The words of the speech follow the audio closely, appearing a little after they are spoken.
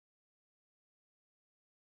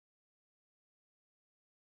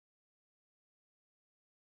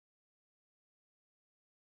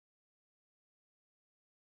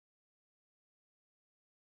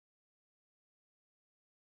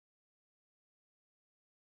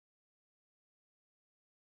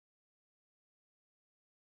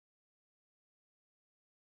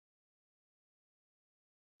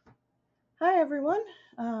Hi everyone.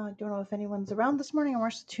 Don't know if anyone's around this morning or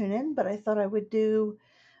wants to tune in, but I thought I would do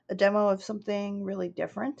a demo of something really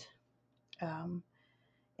different um,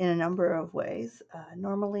 in a number of ways.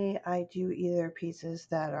 Normally I do either pieces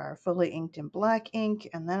that are fully inked in black ink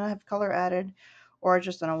and then I have color added, or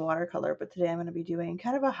just on a watercolor, but today I'm going to be doing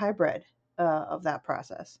kind of a hybrid of that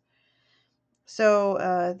process.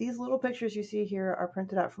 So these little pictures you see here are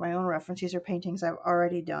printed out for my own reference. These are paintings I've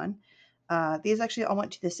already done. These actually all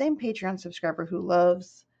went to the same Patreon subscriber who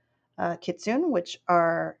loves Kitsune, which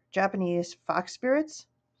are Japanese fox spirits.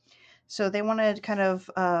 So they wanted kind of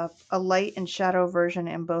a light and shadow version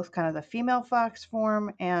in both kind of the female fox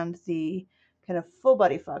form and the kind of full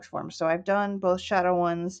body fox form. So I've done both shadow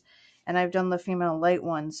ones and I've done the female light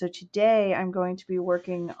ones. So today I'm going to be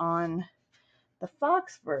working on the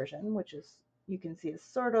fox version, which is, you can see, is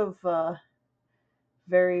sort of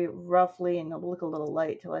very roughly, and it'll look a little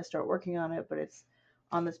light till I start working on it, but it's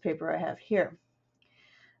on this paper I have here.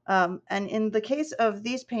 And in the case of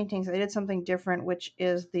these paintings, I did something different, which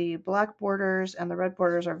is the black borders and the red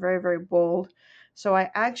borders are very, very bold. So I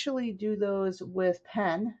actually do those with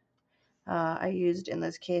pen. I used, in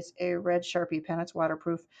this case, a red Sharpie pen. It's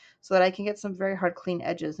waterproof, so that I can get some very hard, clean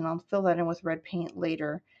edges, and I'll fill that in with red paint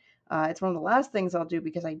later. It's one of the last things I'll do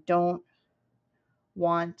because I don't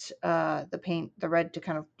want the red to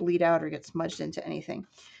kind of bleed out or get smudged into anything.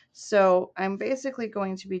 So I'm basically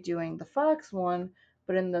going to be doing the fox one,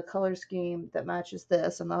 but in the color scheme that matches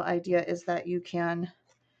this. And the idea is that you can,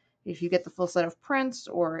 if you get the full set of prints,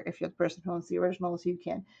 or if you're the person who owns the originals, you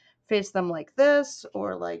can face them like this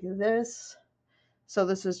or like this. So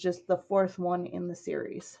this is just the fourth one in the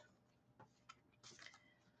series.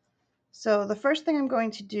 So the first thing I'm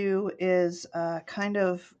going to do is kind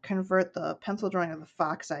of convert the pencil drawing of the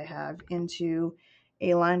fox I have into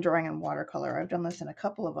a line drawing in watercolor. I've done this in a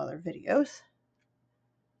couple of other videos.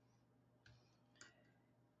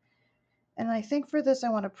 And I think for this I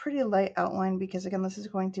want a pretty light outline because, again, this is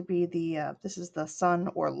going to be this is the sun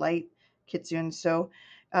or light kitsune. So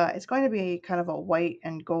it's going to be kind of a white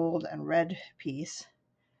and gold and red piece.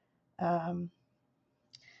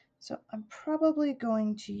 So I'm probably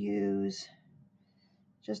going to use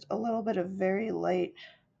just a little bit of very light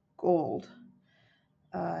gold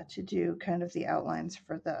to do kind of the outlines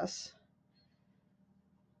for this,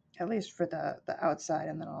 at least for the outside,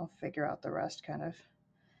 and then I'll figure out the rest kind of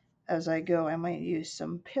as I go. I might use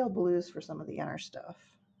some pale blues for some of the inner stuff.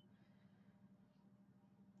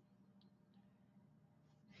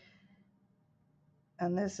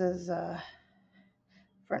 And this is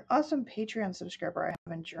for an awesome Patreon subscriber I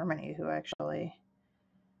have in Germany who actually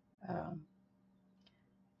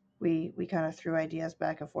we kind of threw ideas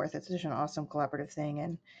back and forth. It's such an awesome collaborative thing,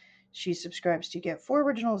 and she subscribes to get 4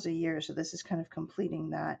 originals a year, so this is kind of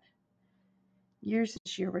completing that years that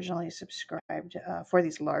she originally subscribed for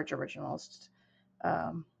these large originals,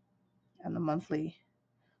 and the monthly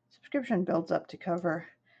subscription builds up to cover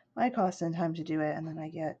my costs and time to do it, and then I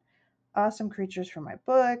get awesome creatures for my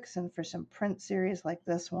books and for some print series like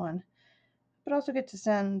this one, but also get to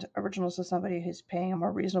send originals to somebody who's paying a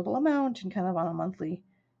more reasonable amount and kind of on a monthly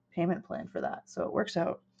payment plan for that. So it works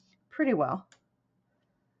out pretty well.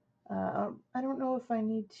 I don't know if I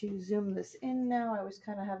need to zoom this in now. I was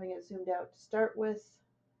kind of having it zoomed out to start with.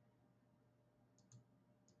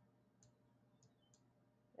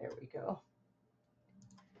 There we go.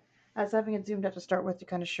 I was having it zoomed out to start with to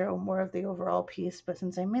kind of show more of the overall piece, but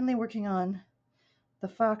since I'm mainly working on the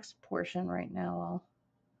fox portion right now,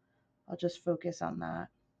 I'll just focus on that.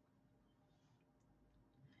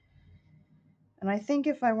 And I think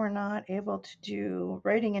if I were not able to do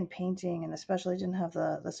writing and painting, and especially didn't have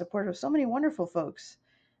the support of so many wonderful folks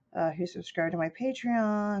who subscribe to my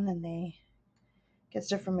Patreon, and they get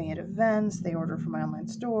stuff from me at events, they order from my online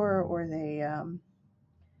store, or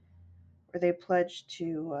they pledge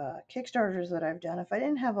to Kickstarters that I've done. If I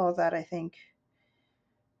didn't have all that, I think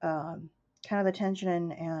kind of the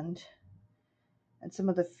tension and some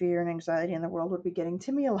of the fear and anxiety in the world would be getting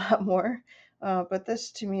to me a lot more. But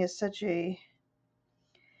this to me is such a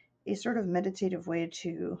sort of meditative way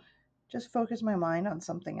to just focus my mind on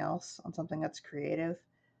something else, on something that's creative,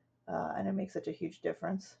 and it makes such a huge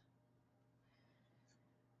difference.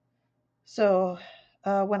 So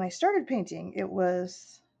when I started painting, it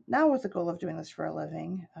was now with the goal of doing this for a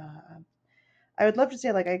living. I would love to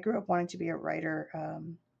say, like, I grew up wanting to be a writer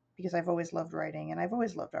because I've always loved writing and I've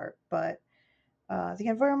always loved art, but the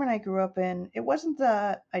environment I grew up in, it wasn't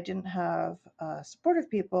that I didn't have supportive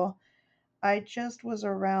people. I just was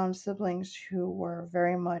around siblings who were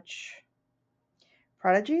very much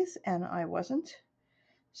prodigies and I wasn't.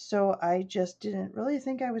 So I just didn't really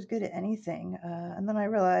think I was good at anything. And then I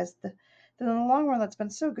realized that But in the long run, that's been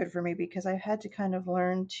so good for me because I've had to kind of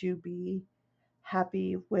learn to be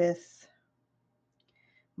happy with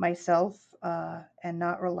myself and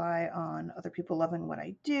not rely on other people loving what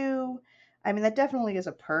I do. I mean, that definitely is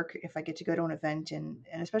a perk if I get to go to an event, and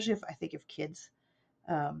especially if I think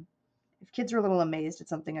um, if kids are a little amazed at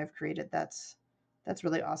something I've created, that's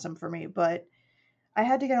really awesome for me. But I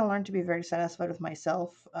had to kind of learn to be very satisfied with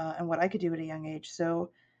myself and what I could do at a young age. So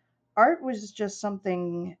art was just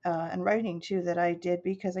something, and writing too, that I did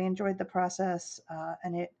because I enjoyed the process,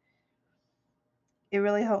 and it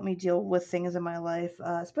really helped me deal with things in my life,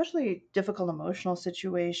 especially difficult emotional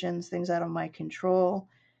situations, things out of my control.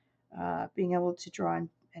 Being able to draw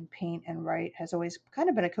and paint and write has always kind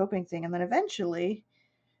of been a coping thing. And then eventually,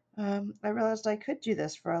 I realized I could do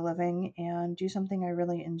this for a living and do something I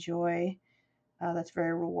really enjoy. That's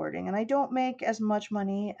very rewarding. And I don't make as much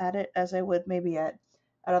money at it as I would maybe at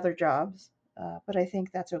other jobs, but I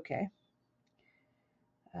think that's okay.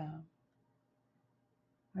 Um,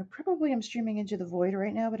 I probably am streaming into the void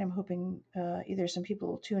right now, but I'm hoping either some people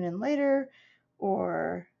will tune in later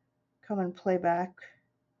or come and play back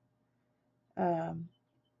um,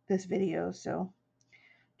 this video. So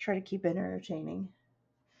try to keep it entertaining.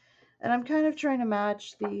 And I'm kind of trying to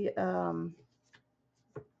match the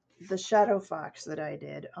shadow fox that I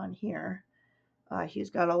did on here.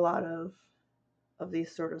 He's got a lot of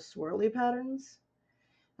these sort of swirly patterns.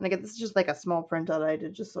 And again, this is just like a small printout I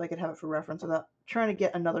did just so I could have it for reference without trying to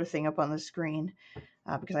get another thing up on the screen,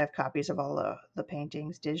 because I have copies of all the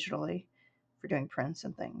paintings digitally for doing prints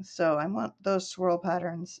and things. So I want those swirl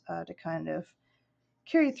patterns to kind of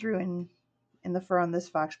carry through in the fur on this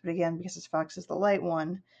fox. But again, because this fox is the light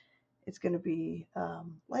one, it's going to be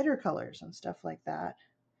lighter colors and stuff like that.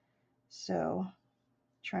 So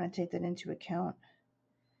trying to take that into account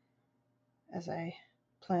as I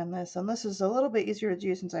plan this. And this is a little bit easier to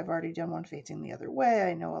do since I've already done one facing the other way.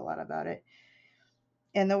 I know a lot about it.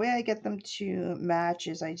 And the way I get them to match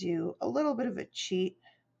is I do a little bit of a cheat,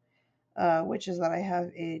 which is that I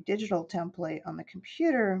have a digital template on the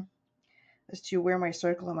computer as to where my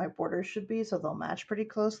circle and my borders should be, so they'll match pretty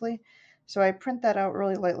closely. So I print that out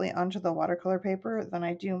really lightly onto the watercolor paper. Then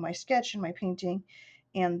I do my sketch and my painting,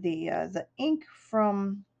 and the ink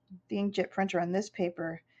from the inkjet printer on this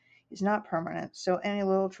paper is not permanent. So any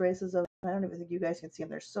little traces of, I don't even think you guys can see them,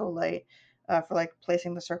 they're so light, for like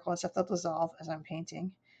placing the circle and stuff, they'll dissolve as I'm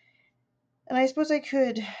painting. And I suppose I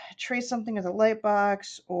could trace something with a light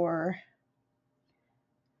box or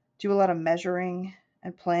do a lot of measuring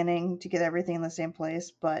and planning to get everything in the same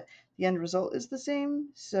place, but the end result is the same.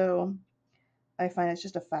 So I find it's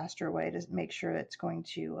just a faster way to make sure it's going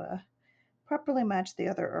to properly match the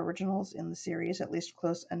other originals in the series, at least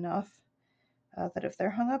close enough that if they're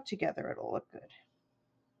hung up together, it'll look good.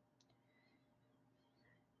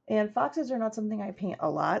 And foxes are not something I paint a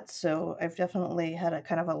lot, so I've definitely had a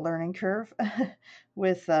kind of a learning curve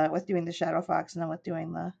with doing the shadow fox and then with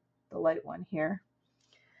doing the light one here.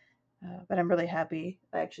 But I'm really happy.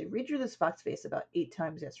 I actually redrew this fox face about 8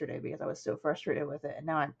 times yesterday because I was so frustrated with it, and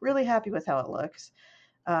now I'm really happy with how it looks.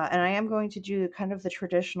 And I am going to do kind of the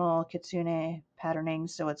traditional kitsune patterning,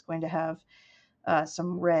 so it's going to have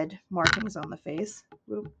some red markings on the face.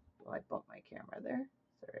 Oop, well, I bumped my camera there.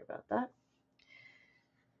 Sorry about that.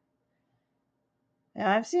 And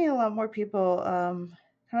I've seen a lot more people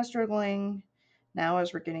kind of struggling now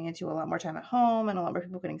as we're getting into a lot more time at home and a lot more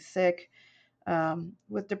people getting sick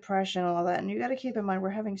with depression and all that. And you got to keep in mind, we're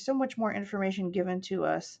having so much more information given to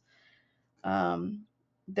us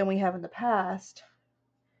than we have in the past,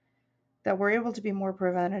 that we're able to be more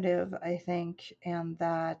preventative, I think, and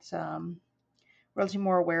that we're also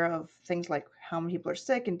more aware of things like how many people are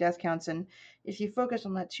sick and death counts. And if you focus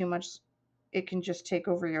on that too much, it can just take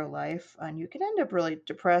over your life and you can end up really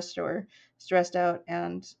depressed or stressed out.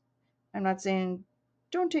 And I'm not saying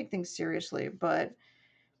don't take things seriously, but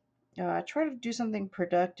try to do something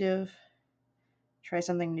productive. Try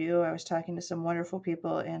something new. I was talking to some wonderful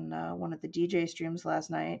people in one of the DJ streams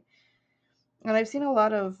last night, and I've seen a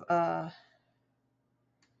lot of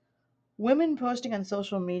women posting on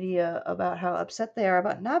social media about how upset they are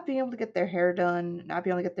about not being able to get their hair done, not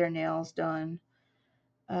being able to get their nails done.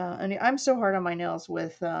 And I'm so hard on my nails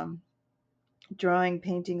with drawing,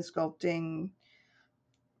 painting, sculpting,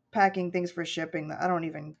 packing things for shipping that I don't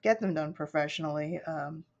even get them done professionally.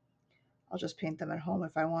 I'll just paint them at home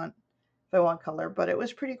if I want color. But it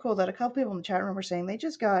was pretty cool that a couple people in the chat room were saying they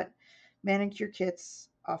just got manicure kits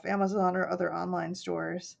off Amazon or other online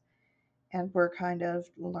stores and were kind of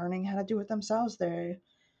learning how to do it themselves. They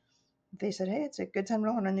said, hey, it's a good time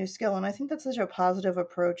to learn a new skill. And I think that's such a positive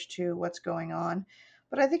approach to what's going on.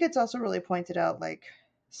 But I think it's also really pointed out, like,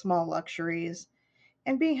 small luxuries,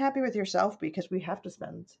 and being happy with yourself because we have to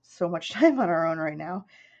spend so much time on our own right now.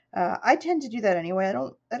 I tend to do that anyway. I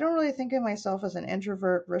don't really think of myself as an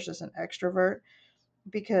introvert versus an extrovert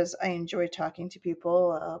because I enjoy talking to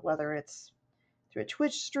people, whether it's through a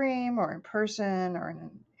Twitch stream or in person or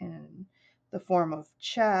in the form of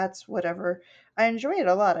chats, whatever. I enjoy it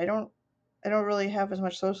a lot. I don't really have as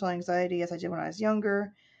much social anxiety as I did when I was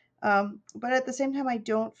younger. But at the same time, I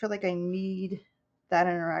don't feel like I need that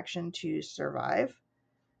interaction to survive.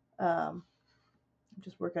 I'm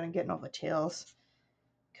just working on getting all the tails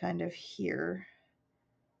kind of here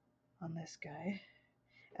on this guy.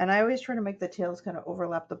 And I always try to make the tails kind of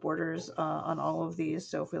overlap the borders on all of these.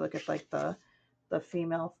 So if we look at like the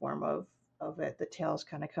female form of it, the tails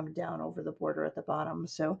kind of come down over the border at the bottom.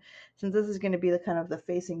 So since this is going to be the kind of the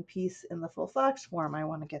facing piece in the full fox form, I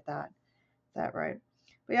want to get that right.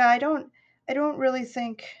 But yeah, I don't really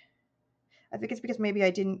think. I think it's because maybe I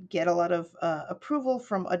didn't get a lot of approval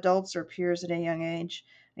from adults or peers at a young age.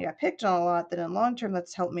 I got picked on a lot. That in long term,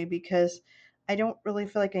 that's helped me because I don't really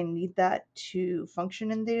feel like I need that to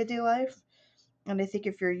function in day to day life. And I think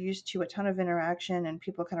if you're used to a ton of interaction and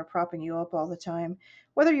people kind of propping you up all the time,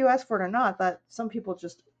 whether you ask for it or not, that some people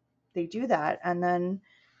just they do that, and then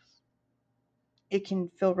it can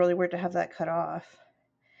feel really weird to have that cut off.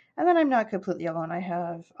 And then I'm not completely alone. I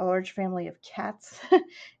have a large family of cats,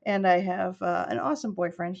 and I have an awesome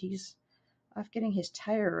boyfriend. He's off getting his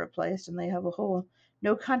tire replaced, and they have a whole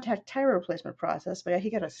no contact tire replacement process. But yeah, he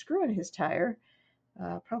got a screw in his tire,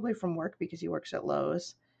 probably from work because he works at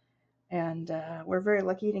Lowe's. And we're very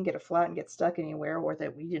lucky he didn't get a flat and get stuck anywhere, or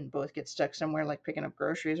that we didn't both get stuck somewhere like picking up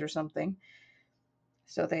groceries or something.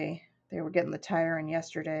 So they were getting the tire in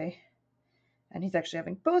yesterday, and he's actually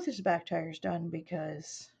having both his back tires done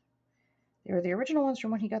because they were the original ones from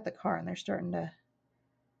when he got the car, and they're starting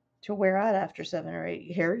to wear out after 7 or 8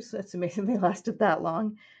 years. That's amazing they lasted that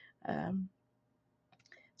long. Um,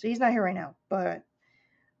 so he's not here right now, but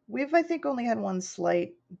we've, I think, only had one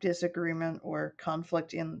slight disagreement or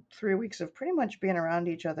conflict in 3 weeks of pretty much being around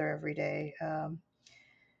each other every day. And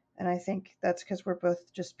I think that's because we're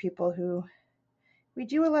both just people who we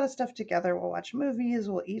do a lot of stuff together. We'll watch movies,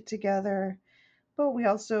 we'll eat together, but we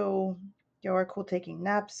also are cool taking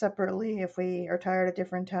naps separately if we are tired at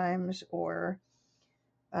different times, or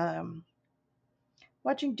um,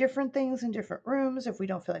 watching different things in different rooms if we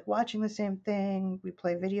don't feel like watching the same thing. We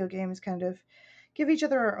play video games, kind of give each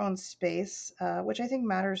other our own space, which I think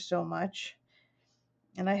matters so much.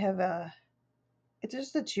 And I have it's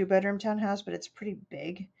just a 2 bedroom townhouse, but it's pretty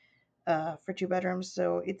big for 2 bedrooms.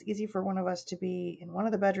 So it's easy for one of us to be in one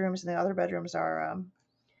of the bedrooms, and the other bedrooms are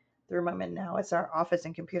the room I'm in now. It's our office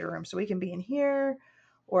and computer room, so we can be in here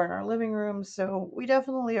or in our living room. So we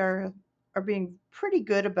definitely are being pretty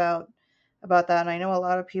good about that. And I know a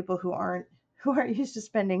lot of people who aren't used to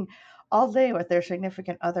spending all day with their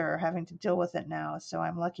significant other are having to deal with it now. So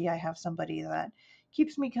I'm lucky I have somebody that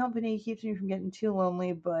keeps me company, keeps me from getting too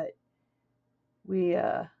lonely, but we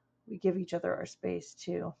we give each other our space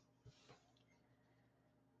too.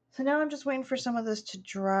 So now I'm just waiting for some of this to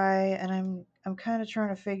dry, and I'm kind of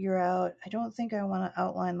trying to figure out. I don't think I want to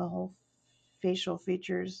outline the whole facial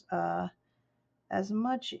features as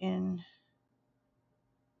much in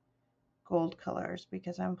gold colors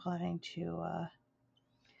because I'm planning to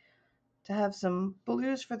have some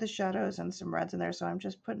blues for the shadows and some reds in there. So I'm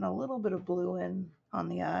just putting a little bit of blue in on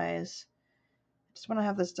the eyes. I just want to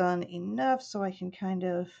have this done enough so I can kind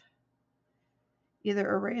of either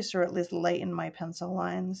erase or at least lighten my pencil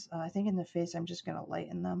lines. I think in the face I'm just going to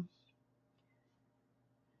lighten them.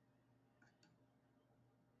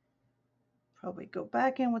 Probably go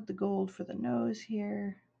back in with the gold for the nose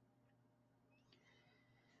here.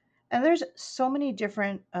 And there's so many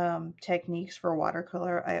different techniques for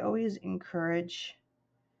watercolor. I always encourage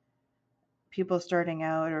people starting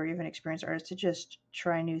out or even experienced artists to just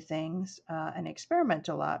try new things and experiment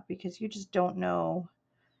a lot because you just don't know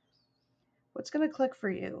what's going to click for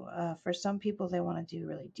you. For some people, they want to do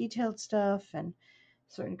really detailed stuff, and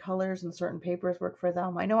certain colors and certain papers work for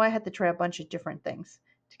them. I know I had to try a bunch of different things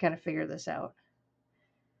to kind of figure this out.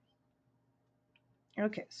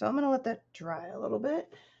 Okay, so I'm going to let that dry a little bit.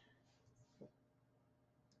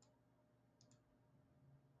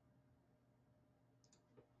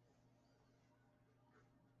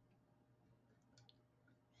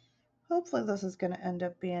 Hopefully this is going to end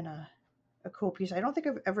up being a cool piece. I don't think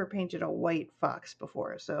I've ever painted a white fox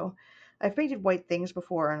before, so I've painted white things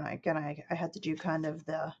before, and I had to do kind of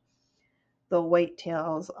the white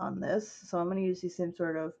tails on this. So I'm going to use these same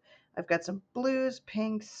sort of, I've got some blues,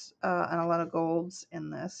 pinks, and a lot of golds in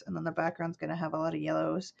this, and then the background's going to have a lot of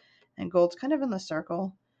yellows and golds kind of in the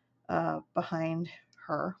circle. behind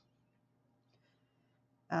her.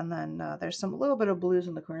 And then there's a little bit of blues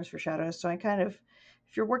in the corners for shadows. So I kind of,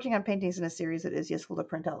 if you're working on paintings in a series, it is useful to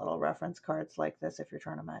print out little reference cards like this if you're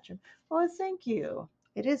trying to match them. Well, thank you.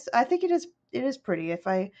 It is, I think it is pretty.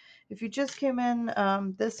 If you just came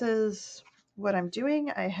in, this is what I'm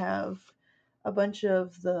doing. I have a bunch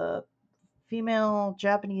of the female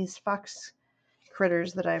Japanese fox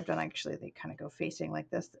critters that I've done. Actually, they kind of go facing like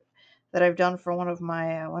this, that I've done for one of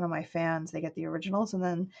my fans. They get the originals, and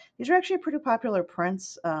then these are actually pretty popular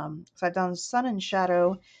prints. So I've done sun and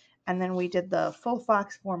shadow, and then we did the full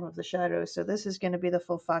fox form of the shadow. So this is going to be the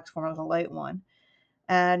full fox form of the light one.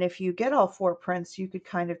 And if you get all 4 prints, you could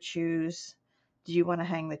kind of choose, do you want to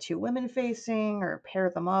hang the 2 women facing or pair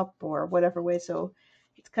them up or whatever way. So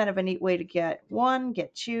it's kind of a neat way to get 1,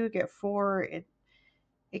 get 2, get 4.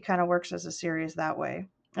 It kind of works as a series that way.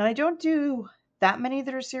 And I don't do that many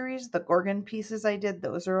that are series. The Gorgon pieces I did,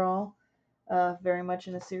 those are all very much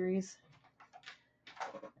in a series.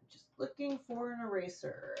 I'm just looking for an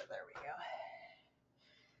eraser. There we go.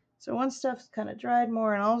 So once stuff's kind of dried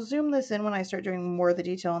more, and I'll zoom this in when I start doing more of the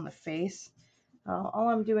detail on the face. All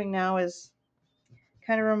I'm doing now is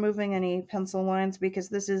kind of removing any pencil lines because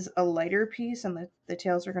this is a lighter piece and the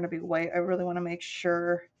tails are going to be white. I really want to make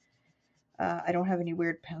sure I don't have any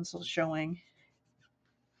weird pencils showing.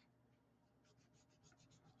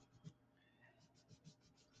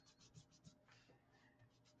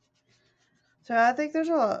 So I think there's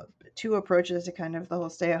 2 approaches to kind of the whole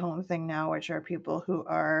stay-at-home thing now, which are people who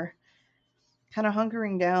are kind of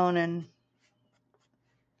hunkering down and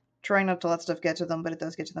trying not to let stuff get to them, but it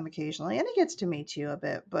does get to them occasionally, and it gets to me too a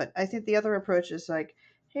bit. But I think the other approach is like,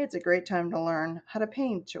 hey, it's a great time to learn how to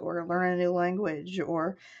paint or learn a new language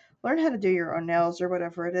or learn how to do your own nails or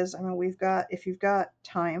whatever it is. I mean, if you've got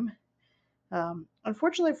time.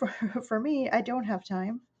 Unfortunately for me, I don't have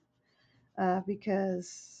time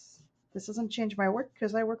because this doesn't change my work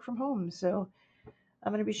because I work from home. So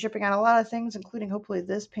I'm going to be shipping out a lot of things, including hopefully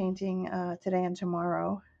this painting today and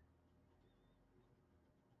tomorrow.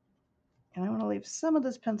 And I want to leave some of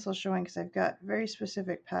this pencil showing because I've got very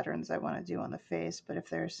specific patterns I want to do on the face, but if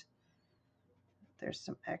there's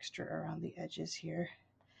some extra around the edges here.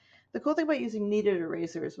 The cool thing about using kneaded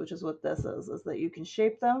erasers, which is what this is that you can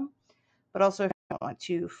shape them, but also if you don't want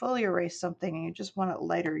to fully erase something and you just want it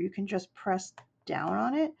lighter, you can just press down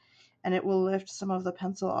on it and it will lift some of the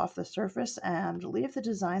pencil off the surface and leave the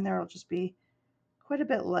design there. It'll just be quite a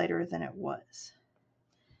bit lighter than it was.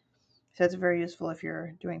 So it's very useful if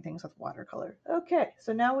you're doing things with watercolor. Okay,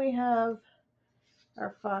 so now we have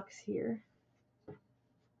our fox here.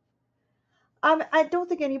 I don't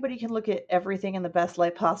think anybody can look at everything in the best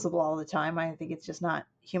light possible all the time. I think it's just not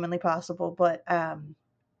humanly possible. But I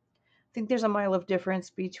think there's a mile of difference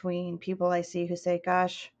between people I see who say,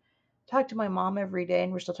 gosh, talk to my mom every day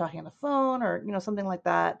and we're still talking on the phone or, something like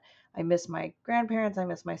that. I miss my grandparents. I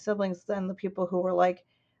miss my siblings. Then the people who were like,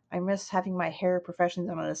 I miss having my hair professionally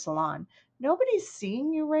done at a salon. Nobody's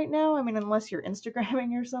seeing you right now. I mean, unless you're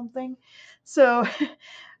Instagramming or something. So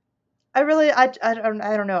I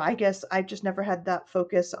don't know. I guess I've just never had that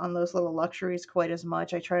focus on those little luxuries quite as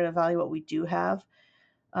much. I try to value what we do have.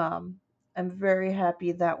 I'm very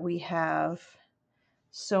happy that we have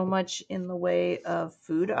so much in the way of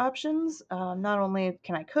food options. Not only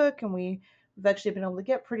can I cook, and we've actually been able to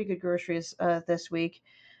get pretty good groceries this week,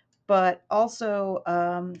 but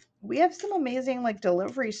also we have some amazing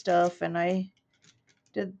delivery stuff. And I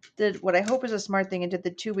did what I hope is a smart thing and did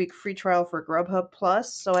the 2-week free trial for Grubhub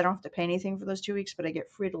Plus, so I don't have to pay anything for those 2 weeks, but I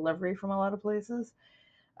get free delivery from a lot of places.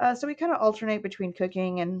 So we kind of alternate between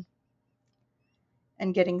cooking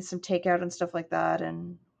and getting some takeout and stuff like that,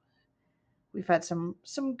 and we've had some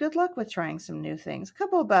good luck with trying some new things. A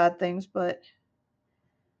couple of bad things, but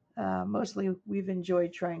mostly we've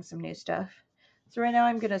enjoyed trying some new stuff. So right now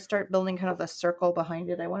I'm going to start building kind of the circle behind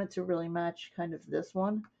it. I want it to really match kind of this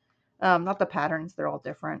one. Not the patterns, they're all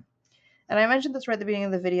different. And I mentioned this right at the beginning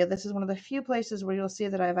of the video. This is one of the few places where you'll see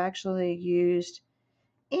that I've actually used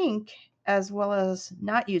ink as well as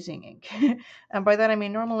not using ink. And by that I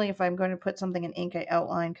mean normally if I'm going to put something in ink, I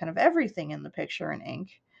outline kind of everything in the picture in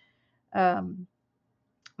ink.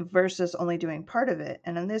 Versus only doing part of it.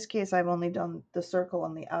 And in this case, I've only done the circle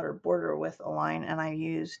on the outer border with a line, and I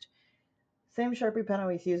used same Sharpie pen I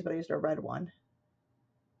always use, but I used a red one.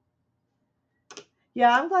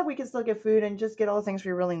 Yeah, I'm glad we can still get food and just get all the things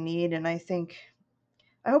we really need. And I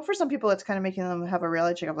hope for some people it's kind of making them have a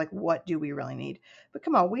reality check of what do we really need? But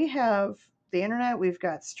come on, we have the internet, we've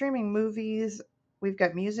got streaming movies, we've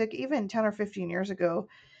got music. Even 10 or 15 years ago,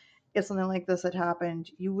 if something like this had happened,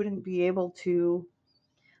 you wouldn't be able to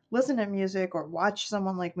listen to music or watch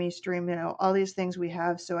someone like me stream, all these things we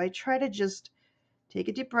have. So I try to just take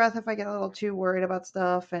a deep breath if I get a little too worried about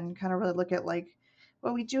stuff and kind of really look at like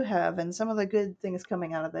what we do have and some of the good things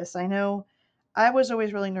coming out of this. I know I was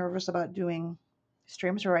always really nervous about doing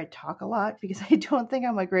streams where I talk a lot because I don't think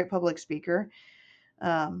I'm a great public speaker.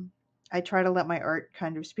 Um, I try to let my art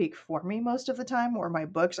kind of speak for me most of the time, or my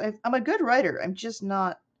books. I'm a good writer. I'm just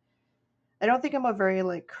not. I don't think I'm a very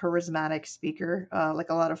like charismatic speaker, like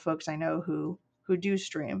a lot of folks I know who do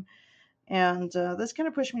stream. And this kind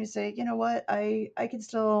of pushed me to say, you know what, I can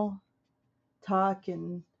still talk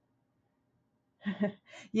and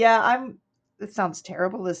yeah, I'm. It sounds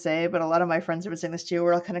terrible to say, but a lot of my friends have been saying this too.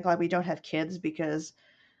 We're all kind of glad we don't have kids because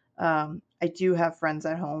I do have friends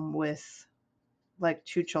at home with like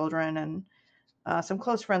two children and some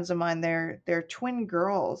close friends of mine. Their twin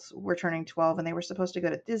girls were turning 12 and they were supposed to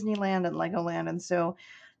go to Disneyland and Legoland, and so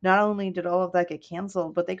not only did all of that get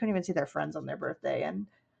canceled, but they couldn't even see their friends on their birthday. And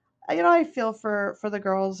I feel for the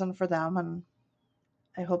girls and for them, and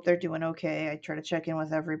I hope they're doing okay. I try to check in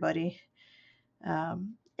with everybody.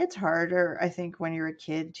 It's harder, I think, when you're a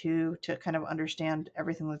kid to kind of understand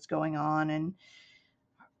everything that's going on, and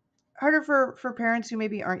harder for parents who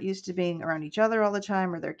maybe aren't used to being around each other all the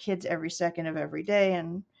time or their kids every second of every day,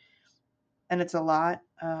 and it's a lot.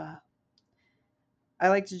 I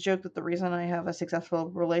like to joke that the reason I have a successful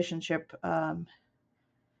relationship,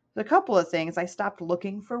 a couple of things. I stopped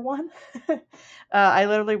looking for one. I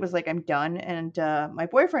literally was like, I'm done. And my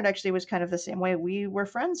boyfriend actually was kind of the same way. We were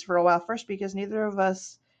friends for a while first because neither of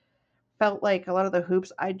us felt like a lot of the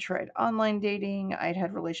hoops. I'd tried online dating, I'd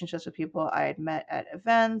had relationships with people I had met at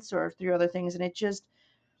events or through other things, and it just,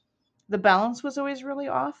 the balance was always really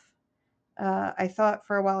off. I thought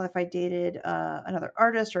for a while if I dated another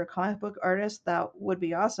artist or a comic book artist, that would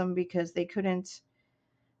be awesome because they couldn't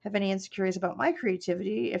have any insecurities about my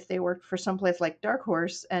creativity if they worked for someplace like Dark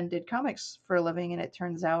Horse and did comics for a living. And it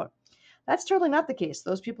turns out that's totally not the case.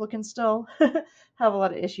 Those people can still have a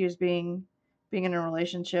lot of issues being in a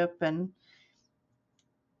relationship. And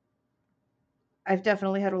I've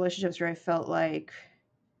definitely had relationships where I felt like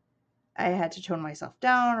I had to tone myself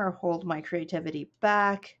down or hold my creativity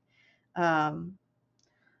back um,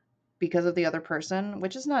 because of the other person,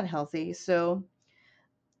 which is not healthy. So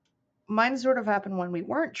mine sort of happened when we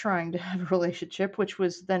weren't trying to have a relationship, which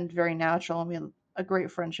was then very natural. We had a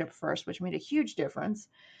great friendship first, which made a huge difference.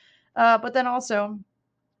 But then also,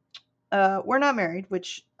 we're not married,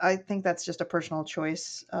 which I think that's just a personal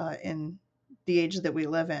choice in the age that we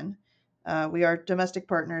live in. We are domestic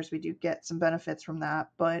partners. We do get some benefits from that,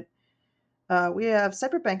 but we have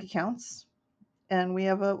separate bank accounts, and we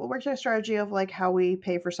have a working strategy of like how we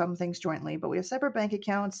pay for some things jointly, but we have separate bank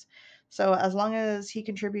accounts. So as long as he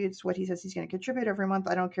contributes what he says he's going to contribute every month,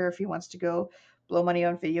 I don't care if he wants to go blow money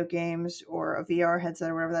on video games or a VR headset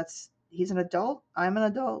or whatever. That's, he's an adult, I'm an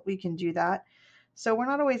adult, we can do that. So we're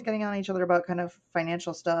not always getting on each other about kind of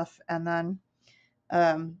financial stuff. And then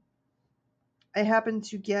um, I happen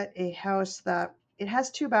to get a house that it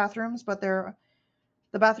has two bathrooms, but the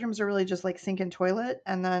bathrooms are really just like sink and toilet,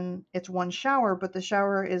 and then it's one shower, but the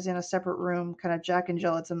shower is in a separate room, kind of Jack and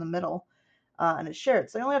Jill. It's in the middle, and it's shared.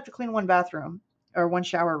 So I only have to clean one bathroom or one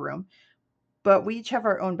shower room, but we each have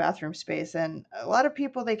our own bathroom space. And a lot of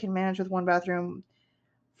people, they can manage with one bathroom.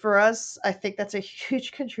 For us, I think that's a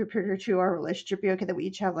huge contributor to our relationship. Be okay that we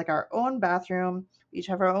each have like our own bathroom, we each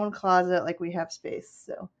have our own closet, like we have space.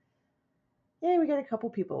 So yeah, we got a couple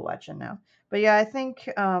people watching now. But yeah, I think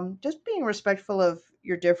just being respectful of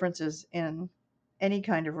your differences in any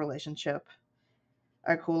kind of relationship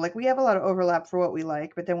are cool. Like we have a lot of overlap for what we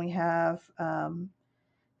like, but then we have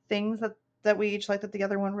things that we each like that the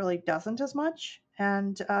other one really doesn't as much.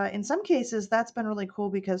 And in some cases, that's been really cool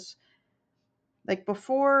because like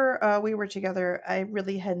before we were together, I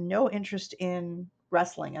really had no interest in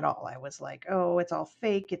wrestling at all. I was like, oh, it's all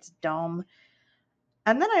fake, it's dumb.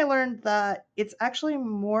 And then I learned that it's actually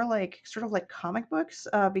more like sort of like comic books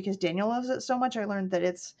because Daniel loves it so much. I learned that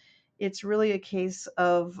it's really a case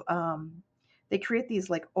of they create these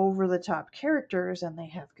like over the top characters and they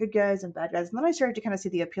have good guys and bad guys. And then I started to kind of see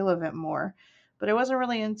the appeal of it more. But I wasn't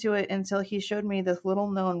really into it until he showed me this little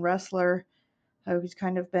known wrestler who's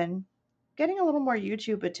kind of been getting a little more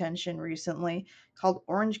YouTube attention recently called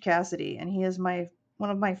Orange Cassidy. And he is my one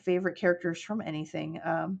of my favorite characters from anything.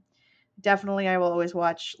 Definitely I will always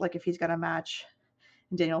watch, like if he's got a match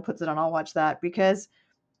and Daniel puts it on, I'll watch that because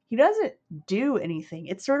he doesn't do anything.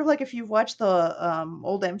 It's sort of like if you've watched the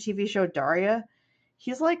old MTV show Daria,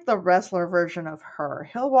 he's like the wrestler version of her.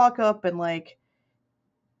 He'll walk up and like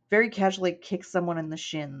very casually kick someone in the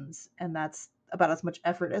shins, and about as much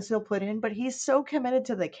effort as he'll put in, but he's so committed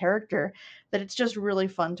to the character that it's just really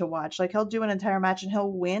fun to watch. Like he'll do an entire match and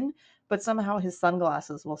he'll win, but somehow his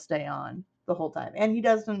sunglasses will stay on the whole time. And he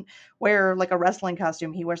doesn't wear like a wrestling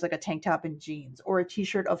costume. He wears like a tank top and jeans or a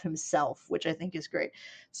t-shirt of himself, which I think is great.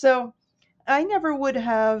 So I never would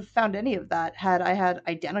have found any of that had I had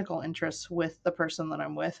identical interests with the person that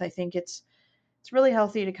I'm with. I think it's really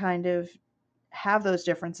healthy to kind of have those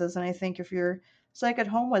differences. And I think if you're like at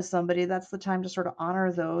home with somebody, that's the time to sort of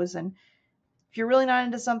honor those. And if you're really not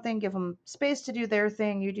into something, give them space to do their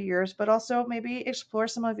thing, you do yours, but also maybe explore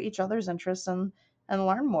some of each other's interests and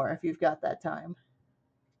learn more if you've got that time.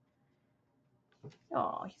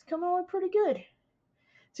 Oh, he's coming along pretty good.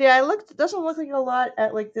 So yeah, it doesn't look like a lot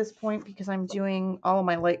at like this point because I'm doing all of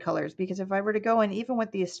my light colors. Because if I were to go in, even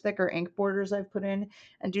with these thicker ink borders I've put in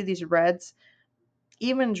and do these reds,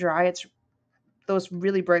 even dry, it's those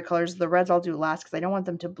really bright colors. The reds I'll do last because I don't want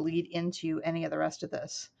them to bleed into any of the rest of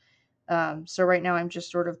this. So right now I'm just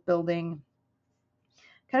sort of building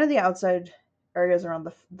kind of the outside areas around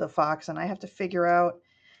the fox, and I have to figure out.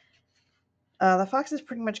 The fox is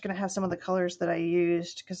pretty much going to have some of the colors that I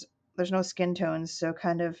used because there's no skin tones, so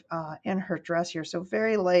kind of in her dress here. So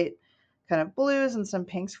very light kind of blues and some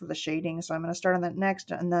pinks for the shading. So I'm going to start on that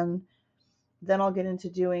next, and then I'll get into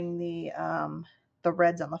doing the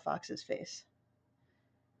reds on the fox's face.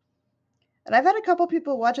 And I've had a couple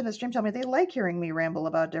people watching the stream tell me they like hearing me ramble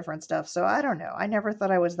about different stuff. So I don't know. I never thought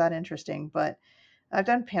I was that interesting, but I've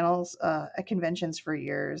done panels at conventions for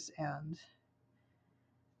years, and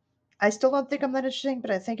I still don't think I'm that interesting. But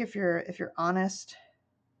I think if you're honest,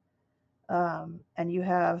 and you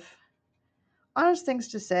have honest things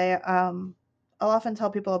to say, I'll often tell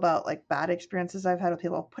people about like bad experiences I've had with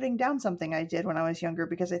people putting down something I did when I was younger,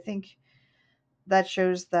 because I think that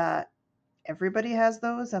shows that everybody has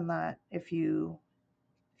those, and that if you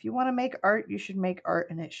want to make art, you should make art,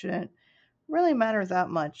 and it shouldn't really matter that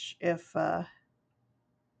much if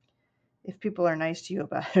people are nice to you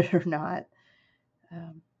about it or not.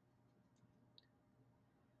 There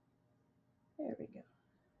we go.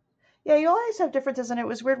 Yeah, you always have differences, and it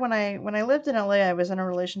was weird when I lived in LA. I was in a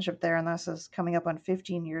relationship there, and this is coming up on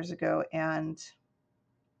 15 years ago, and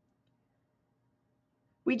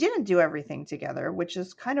we didn't do everything together, which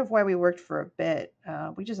is kind of why we worked for a bit.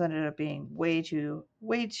 We just ended up being way too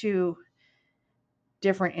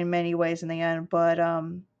different in many ways in the end. But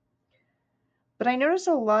I noticed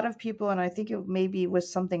a lot of people, and I think it maybe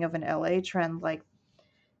was something of an LA trend, like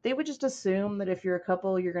they would just assume that if you're a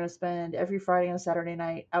couple, you're going to spend every Friday and Saturday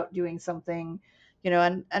night out doing something,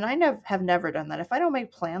 and I have never done that. If I don't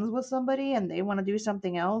make plans with somebody and they want to do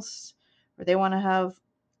something else, or they want to have,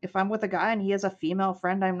 if I'm with a guy and he has a female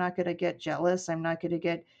friend, I'm not going to get jealous. I'm not going to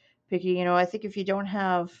get picky. I think if you don't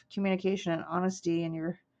have communication and honesty, and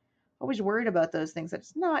you're always worried about those things,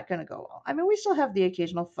 that's not going to go well. I mean, we still have the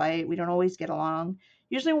occasional fight. We don't always get along.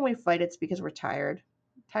 Usually when we fight, it's because we're tired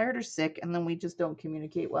or sick, and then we just don't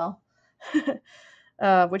communicate well. Which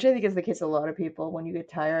I think is the case of a lot of people. When you get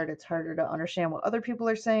tired, it's harder to understand what other people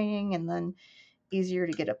are saying, and then easier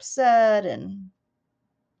to get upset. And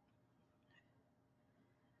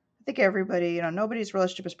I think everybody, nobody's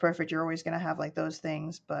relationship is perfect. You're always going to have like those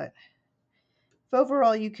things, but if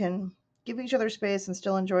overall you can give each other space and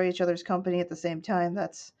still enjoy each other's company at the same time,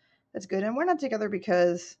 that's good. And we're not together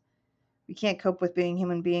because we can't cope with being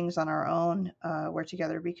human beings on our own. We're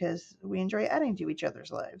together because we enjoy adding to each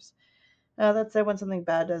other's lives. That said, when something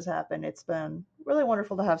bad does happen, it's been really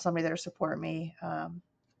wonderful to have somebody there to support me. And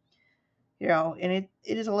it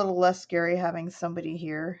is a little less scary having somebody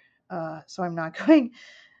here. So I'm not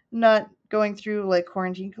going through like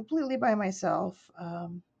quarantine completely by myself.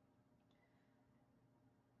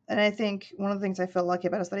 And I think one of the things I feel lucky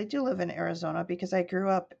about is that I do live in Arizona, because I grew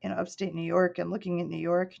up in upstate New York, and looking at New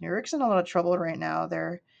York's in a lot of trouble right now.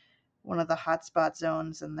 They're one of the hotspot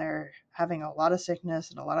zones, and they're having a lot of sickness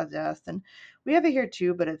and a lot of death. And we have it here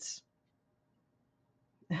too, but it's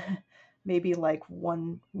maybe like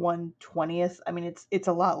 1/20th. I mean, it's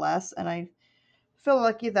a lot less. And I feel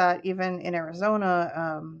lucky that even in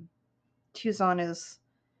Arizona, Tucson is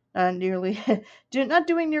not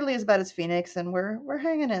doing nearly as bad as Phoenix, and we're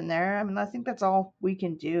hanging in there. I mean, I think that's all we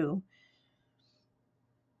can do.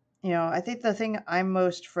 I think the thing I'm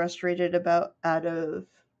most frustrated about out of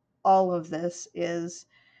all of this is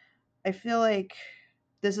I feel like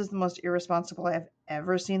this is the most irresponsible I've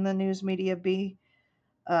ever seen the news media be,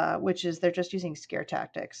 which is they're just using scare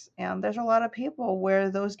tactics. And there's a lot of people where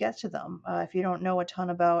those get to them. If you don't know a ton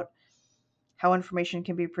about how information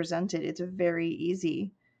can be presented, it's very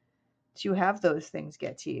easy to have those things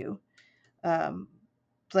get to you.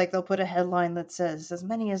 like they'll put a headline that says as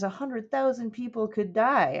many as 100,000 people could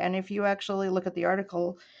die, and if you actually look at the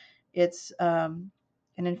article, it's an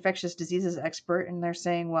infectious diseases expert, and they're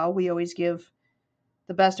saying, well, we always give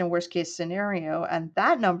the best and worst case scenario, and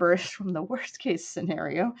that number is from the worst case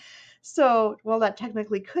scenario. So while that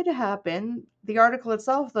technically could happen, the article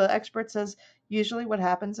itself, the expert says usually what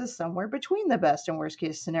happens is somewhere between the best and worst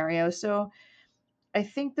case scenario. So I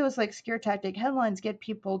think those like scare tactic headlines get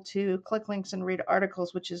people to click links and read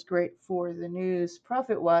articles, which is great for the news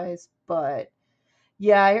profit wise. But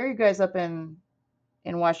yeah, I hear you guys up in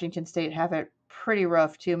Washington State have it pretty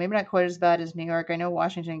rough too. Maybe not quite as bad as New York. I know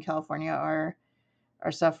Washington and California are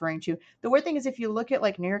suffering too. The weird thing is if you look at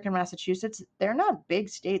like New York and Massachusetts, they're not big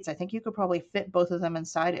states. I think you could probably fit both of them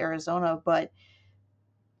inside Arizona, but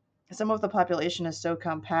some of the population is so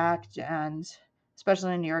compact, and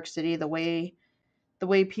especially in New York City, the way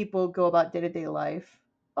people go about day-to-day life.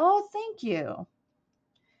 Oh, thank you.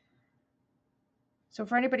 So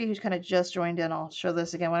for anybody who's kind of just joined in, I'll show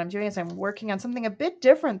this again. What I'm doing is I'm working on something a bit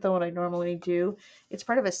different than what I normally do. It's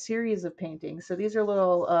part of a series of paintings. So these are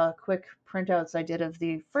little quick printouts I did of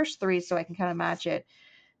the first three so I can kind of match it.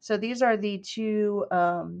 So these are the two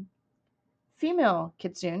female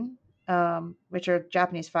kitsune, which are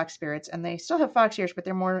Japanese fox spirits, and they still have fox ears, but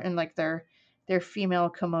they're more in like their female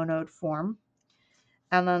kimonoed form.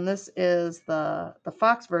 And then this is the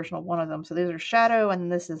fox version of one of them. So these are shadow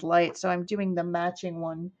and this is light. So I'm doing the matching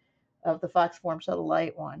one of the fox form, so the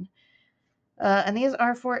light one. And these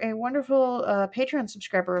are for a wonderful Patreon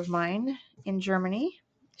subscriber of mine in Germany.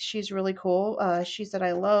 She's really cool. She said,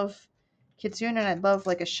 I love Kitsune and I'd love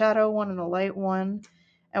like a shadow one and a light one.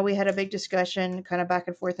 And we had a big discussion kind of back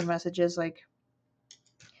and forth in messages like,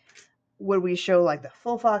 would we show like the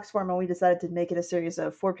full fox form, and we decided to make it a series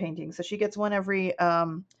of 4 paintings. So she gets one every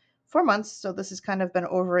 4 months. So this has kind of been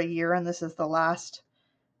over a year, and this is the last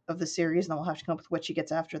of the series, and then we'll have to come up with what she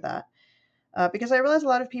gets after that. Because I realize a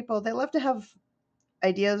lot of people, they love to have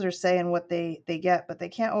ideas or say in what they get, but they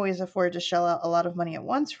can't always afford to shell out a lot of money at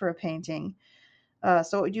once for a painting.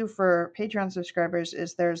 So what we do for Patreon subscribers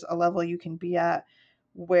is there's a level you can be at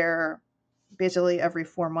where basically every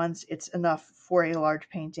 4 months it's enough for a large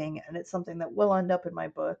painting, and it's something that will end up in my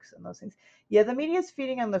books and those things. Yeah, the media is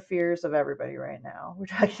feeding on the fears of everybody right now. We're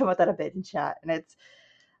talking about that a bit in chat, and it's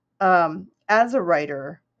as a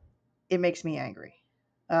writer, it makes me angry.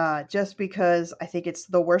 Just because I think it's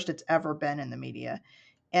the worst it's ever been in the media,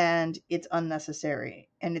 and it's unnecessary,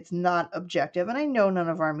 and it's not objective. And I know none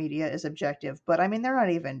of our media is objective, but I mean, they're not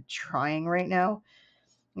even trying right now.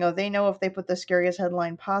 They know if they put the scariest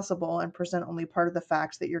headline possible and present only part of the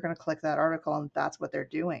facts that you're going to click that article, and that's what they're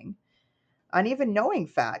doing. And even knowing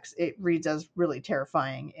facts, it reads as really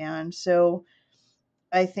terrifying. And so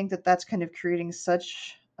I think that that's kind of creating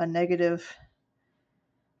such a negative,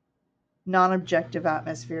 non-objective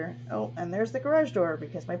atmosphere. Oh, and there's the garage door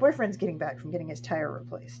because my boyfriend's getting back from getting his tire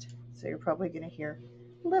replaced. So you're probably going to hear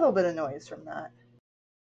a little bit of noise from that.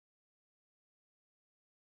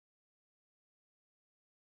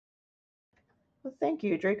 Well, thank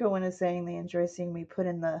you. Draco is saying they enjoy seeing me put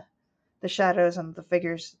in the shadows and the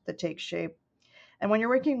figures that take shape. And when you're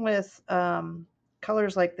working with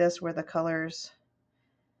colors like this, where the colors,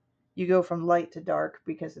 you go from light to dark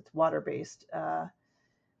because it's water-based,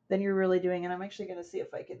 then you're really doing, and I'm actually going to see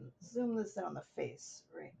if I can zoom this in on the face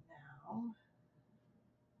right now.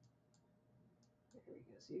 There we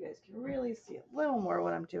go. So you guys can really see a little more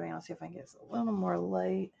what I'm doing. I'll see if I can get a little more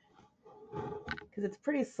light, because it's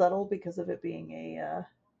pretty subtle because of it being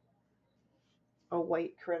a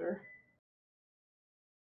white critter.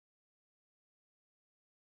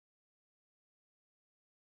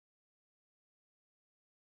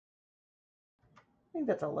 I think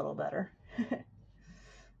that's a little better.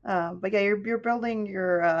 But yeah, you're building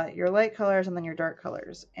your light colors and then your dark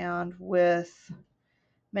colors. And with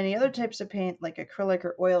many other types of paint, like acrylic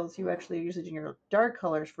or oils, you actually are usually doing your dark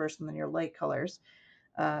colors first and then your light colors.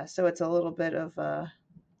 So it's a little bit of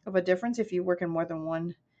a difference. If you work in more than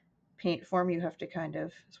one paint form, you have to kind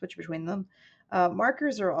of switch between them.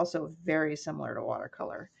 Markers are also very similar to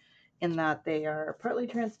watercolor in that they are partly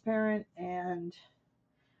transparent, and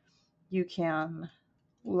you can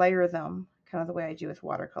layer them kind of the way I do with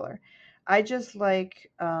watercolor. I just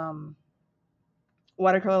like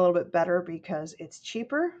watercolor a little bit better because it's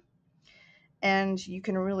cheaper and you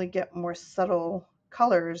can really get more subtle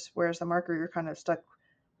colors, whereas the marker, you're kind of stuck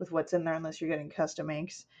with what's in there unless you're getting custom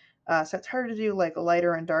inks. So it's hard to do like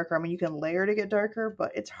lighter and darker. I mean, you can layer to get darker,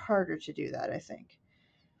 but it's harder to do that, I think.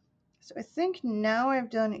 So I think now I've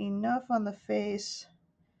done enough on the face.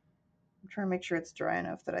 I'm trying to make sure it's dry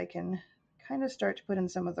enough that I can kind of start to put in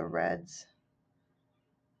some of the reds.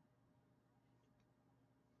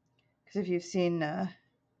 Because if you've seen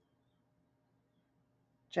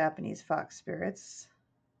Japanese fox spirits,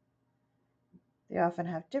 they often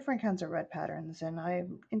have different kinds of red patterns, and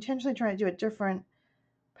I'm intentionally trying to do a different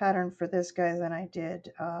pattern for this guy than I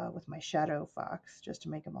did with my shadow fox, just to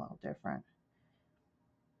make him a little different.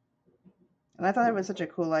 And I thought it was such a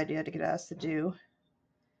cool idea to get asked to do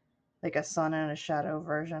like a sun and a shadow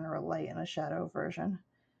version or a light and a shadow version.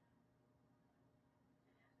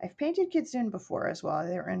 I've painted Kitsune before as well.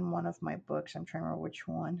 They're in one of my books. I'm trying to remember which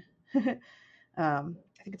one. I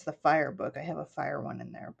think it's the fire book. I have a fire one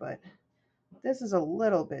in there, but this is a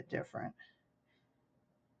little bit different.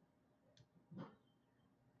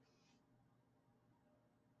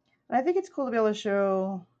 And I think it's cool to be able to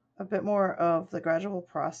show a bit more of the gradual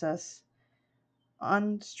process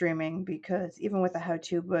on streaming, because even with a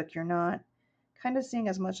how-to book, you're not kind of seeing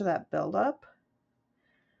as much of that build up.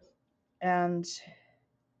 And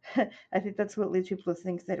I think that's what leads people to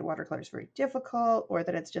think that watercolor is very difficult, or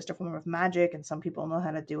that it's just a form of magic and some people know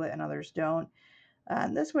how to do it and others don't.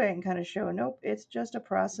 And this way I can kind of show, nope, it's just a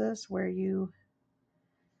process where you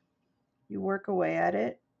work away at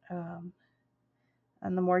it. And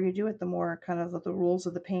the more you do it, the more kind of the rules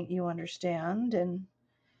of the paint you understand, and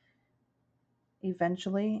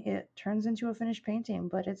eventually it turns into a finished painting.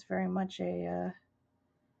 But it's very much a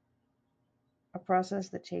process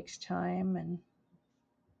that takes time and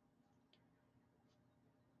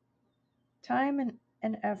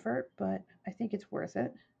effort, but I think it's worth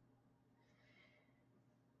it.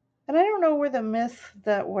 And I don't know where the myth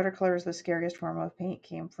that watercolor is the scariest form of paint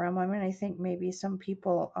came from. I mean, I think maybe some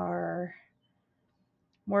people are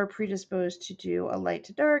more predisposed to do a light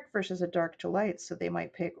to dark versus a dark to light, so they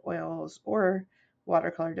might pick oils or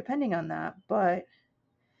watercolor depending on that. But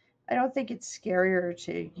I don't think it's scarier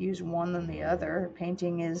to use one than the other.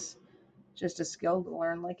 Painting is just a skill to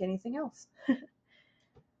learn like anything else.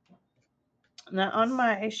 Now on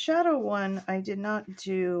my shadow one, I did not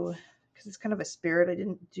do, because it's kind of a spirit, I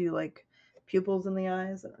didn't do like pupils in the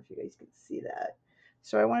eyes. I don't know if you guys can see that.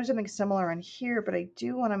 So I wanted something similar on here, but I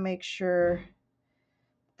do want to make sure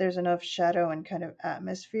there's enough shadow and kind of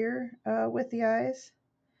atmosphere with the eyes.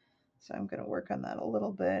 So I'm going to work on that a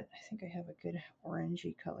little bit. I think I have a good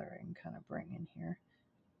orangey color I can kind of bring in here.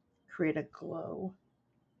 Create a glow.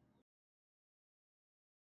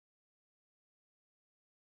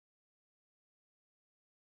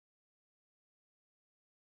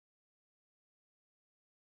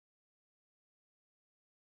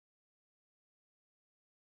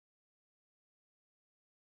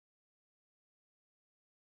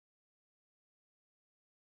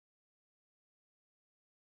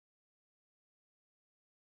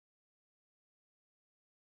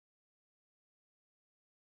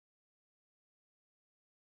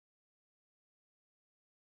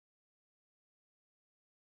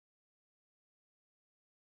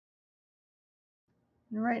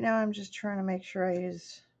 And right now I'm just trying to make sure I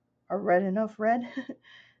use a red enough red.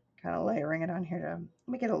 Kind of layering it on here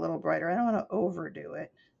to make it a little brighter. I don't want to overdo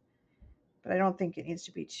it, but I don't think it needs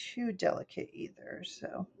to be too delicate either.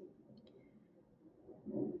 So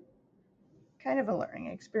kind of a learning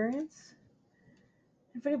experience.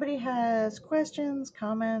 If anybody has questions,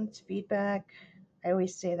 comments, feedback, I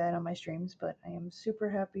always say that on my streams, but I am super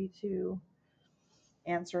happy to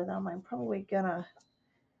answer them. I'm probably gonna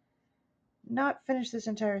not finish this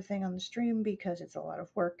entire thing on the stream because it's a lot of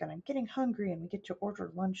work and I'm getting hungry and we get to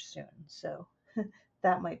order lunch soon. So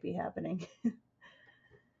that might be happening.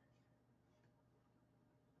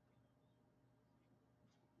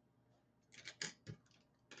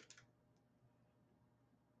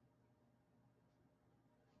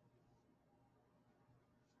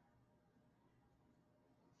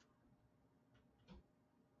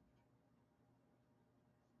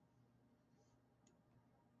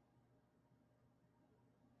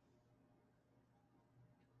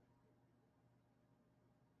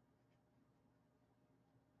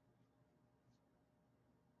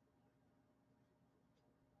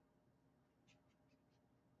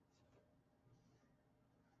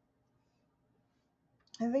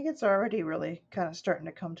 I think it's already really kind of starting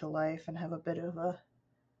to come to life and have a bit of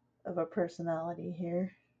a personality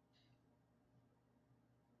here.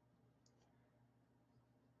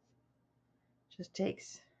 Just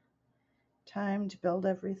takes time to build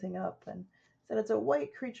everything up. And said it's a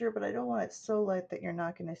white creature, but I don't want it so light that you're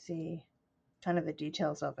not going to see kind of the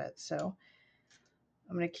details of it. So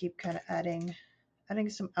I'm going to keep kind of adding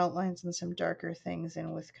some outlines and some darker things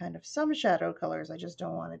in with kind of some shadow colors. I just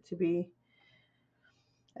don't want it to be,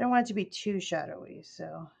 I don't want it to be too shadowy.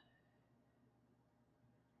 So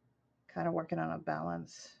kind of working on a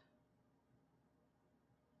balance.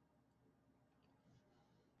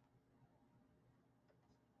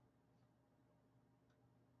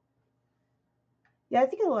 Yeah, I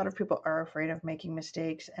think a lot of people are afraid of making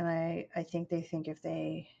mistakes, and I think they think if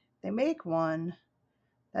they make one,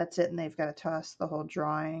 that's it, and they've got to toss the whole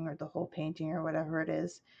drawing or the whole painting or whatever it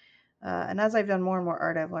is. And as I've done more and more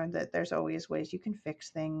art, I've learned that there's always ways you can fix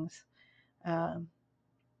things. Um,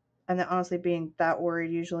 and that honestly, being that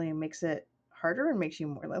worried usually makes it harder and makes you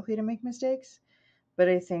more likely to make mistakes. But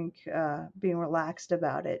I think being relaxed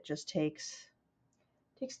about it just takes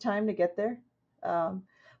time to get there. Um,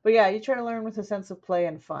 but yeah, you try to learn with a sense of play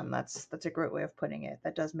and fun. That's a great way of putting it.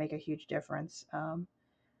 That does make a huge difference.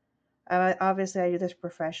 Obviously, I do this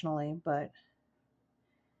professionally, but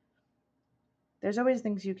there's always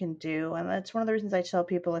things you can do, and that's one of the reasons I tell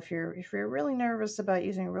people if you're really nervous about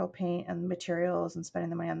using real paint and materials and spending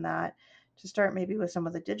the money on that, to start maybe with some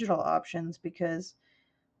of the digital options, because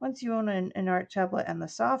once you own an art tablet and the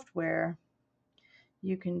software,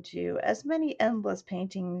 you can do as many endless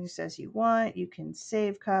paintings as you want. You can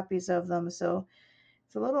save copies of them, so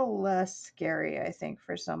it's a little less scary, I think,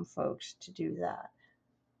 for some folks to do that.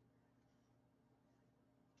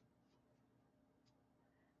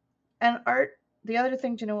 And art, the other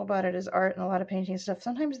thing to know about it is art and a lot of painting stuff.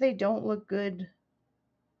 Sometimes they don't look good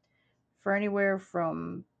for anywhere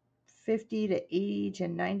from 50 to 80 to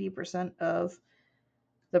 90% of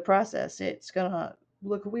the process. It's gonna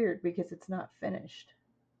look weird because it's not finished.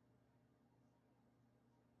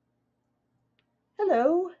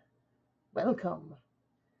 Hello, welcome.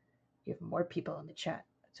 You have more people in the chat.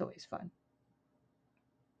 It's always fun.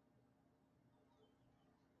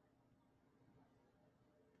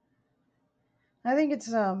 I think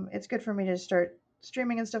it's good for me to start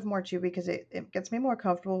streaming and stuff more too, because it gets me more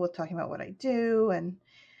comfortable with talking about what I do. And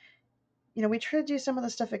we try to do some of the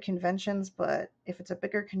stuff at conventions, but if it's a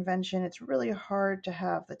bigger convention, it's really hard to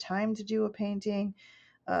have the time to do a painting,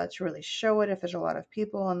 to really show it. If there's a lot of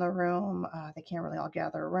people in the room, they can't really all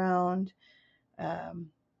gather around. Um,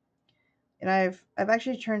 and I've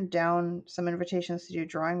actually turned down some invitations to do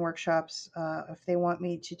drawing workshops, if they want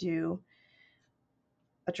me to do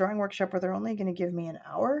a drawing workshop where they're only going to give me an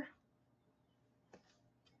hour.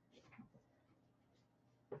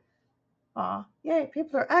 Yay,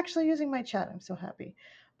 people are actually using my chat. I'm so happy.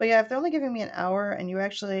 But yeah, if they're only giving me an hour and you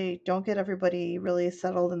actually don't get everybody really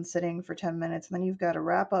settled and sitting for 10 minutes, and then you've got to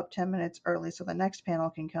wrap up 10 minutes early so the next panel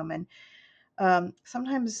can come in,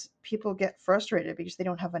 sometimes people get frustrated because they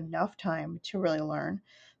don't have enough time to really learn.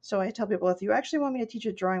 So I tell people, if you actually want me to teach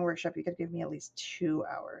a drawing workshop, you got to give me at least 2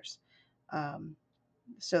 hours, um,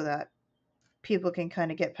 so that people can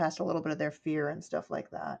kind of get past a little bit of their fear and stuff like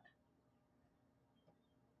that.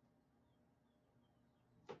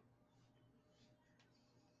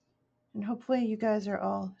 And hopefully you guys are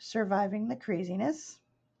all surviving the craziness.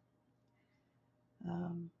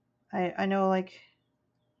 I know, like,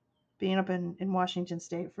 being up in Washington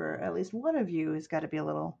State for at least one of you has got to be a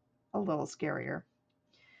little scarier,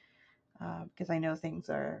 because I know things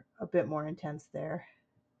are a bit more intense there.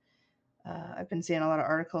 I've been seeing a lot of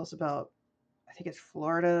articles about, I think it's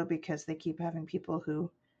Florida, because they keep having people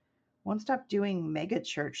who won't stop doing mega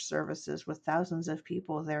church services with thousands of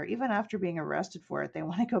people there. Even after being arrested for it, they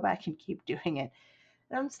want to go back and keep doing it.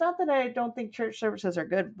 And it's not that I don't think church services are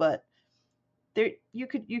good, but there you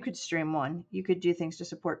could stream one. You could do things to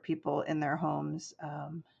support people in their homes,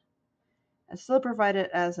 and still provide it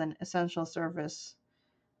as an essential service,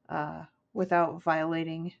 uh, without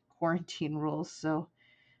violating quarantine rules. So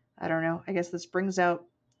I don't know. I guess this brings out,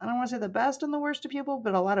 I don't want to say the best and the worst of people,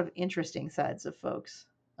 but a lot of interesting sides of folks.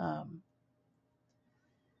 Um,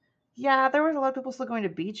 yeah, there was a lot of people still going to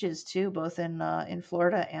beaches too, both in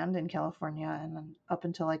Florida and in California, and then up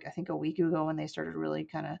until, like, I think a week ago, when they started really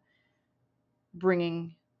kind of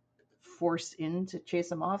bringing force in to chase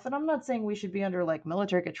them off. And I'm not saying we should be under, like,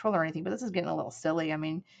 military control or anything, but this is getting a little silly. I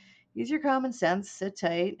mean, use your common sense, sit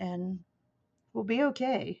tight, and we'll be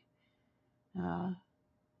okay. Uh,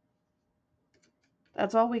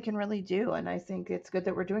 that's all we can really do, and I think it's good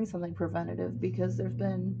that we're doing something preventative, because there's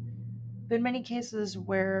been many cases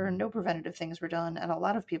where no preventative things were done, and a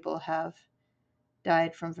lot of people have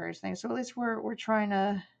died from various things. So at least we're trying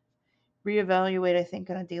to reevaluate, I think,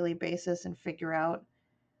 on a daily basis and figure out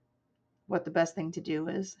what the best thing to do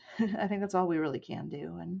is. I think that's all we really can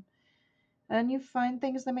do, and you find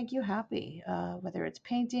things that make you happy, whether it's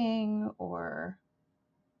painting or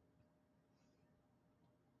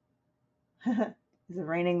is it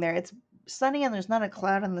raining there? It's sunny and there's not a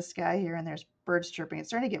cloud in the sky here, and there's birds chirping. It's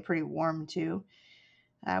starting to get pretty warm too.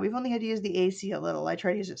 We've only had to use the AC a little. I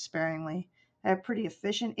try to use it sparingly. I have pretty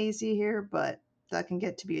efficient AC here, but that can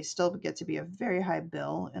still get to be a very high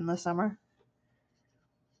bill in the summer.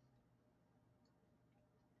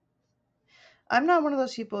 I'm not one of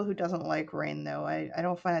those people who doesn't like rain, though. I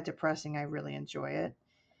don't find it depressing. I really enjoy it.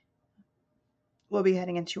 We'll be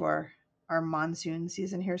heading into our monsoon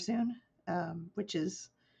season here soon, which is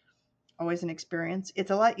always an experience.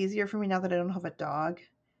 It's a lot easier for me now that I don't have a dog.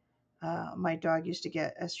 My dog used to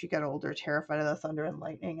get, as she got older, terrified of the thunder and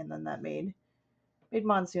lightning, and then that made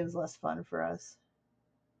monsoons less fun for us.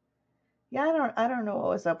 Yeah, I don't know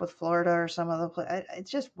what was up with Florida or some other place. It's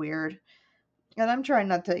just weird, and I'm trying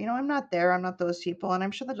not to. I'm not there. I'm not those people, and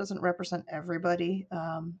I'm sure that doesn't represent everybody.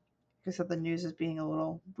 Because of the news as being a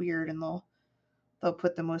little weird, and they'll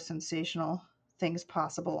put the most sensational things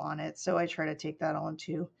possible on it. So I try to take that all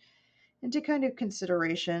into kind of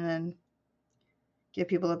consideration and give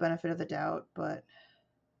people the benefit of the doubt. But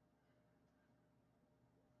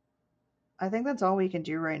I think that's all we can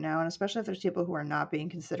do right now, and especially if there's people who are not being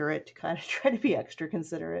considerate, to kind of try to be extra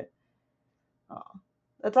considerate. Oh,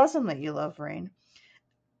 that's awesome that you love rain.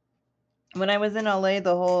 When I was in LA,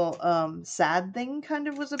 the whole sad thing kind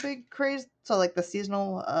of was a big craze. So, like the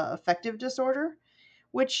seasonal affective disorder,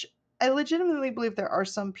 which I legitimately believe there are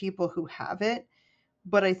some people who have it,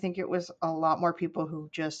 but I think it was a lot more people who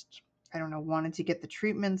just, I don't know, wanted to get the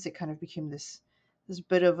treatments. It kind of became this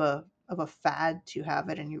bit of a fad to have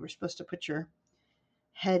it, and you were supposed to put your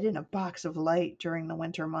head in a box of light during the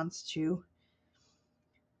winter months to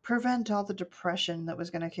prevent all the depression that was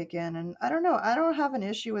going to kick in. And I don't know, I don't have an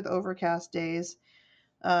issue with overcast days.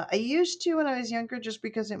 I used to when I was younger, just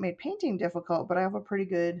because it made painting difficult, but I have a pretty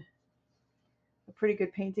good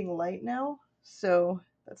painting light now, so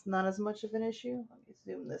that's not as much of an issue. Let me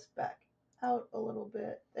zoom this back out a little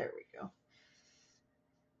bit. There we go.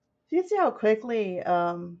 So you can see how quickly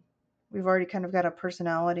we've already kind of got a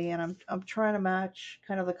personality, and I'm trying to match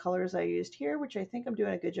kind of the colors I used here, which I think I'm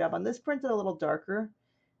doing a good job on. This printed a little darker.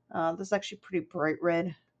 This is actually pretty bright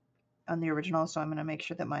red on the original, so I'm going to make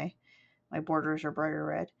sure that my borders are brighter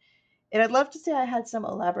red. And I'd love to say I had some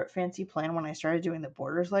elaborate fancy plan when I started doing the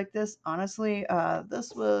borders like this. Honestly,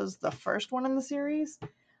 this was the first one in the series.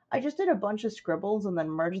 I just did a bunch of scribbles and then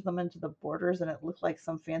merged them into the borders, and it looked like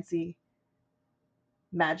some fancy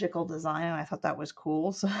magical design, and I thought that was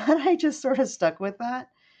cool. So I just sort of stuck with that.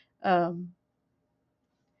 Um,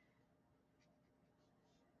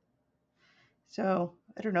 so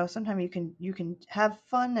I don't know. Sometimes you can have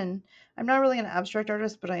fun, and I'm not really an abstract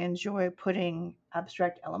artist, but I enjoy putting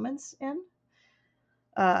abstract elements in.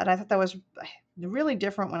 And I thought that was really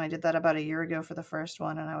different when I did that about a year ago for the first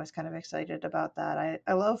one, and I was kind of excited about that.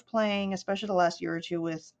 I love playing, especially the last year or two,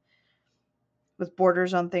 with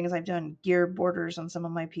borders on things. I've done gear borders on some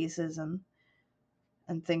of my pieces and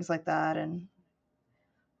things like that. And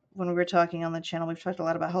when we were talking on the channel, we've talked a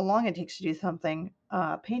lot about how long it takes to do something.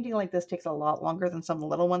 Painting like this takes a lot longer than some of the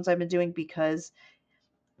little ones I've been doing, because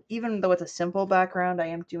even though it's a simple background, I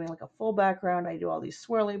am doing like a full background. I do all these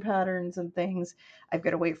swirly patterns and things. I've got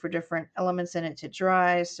to wait for different elements in it to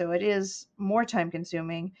dry, so it is more time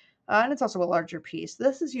consuming. And it's also a larger piece.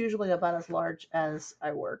 This is usually about as large as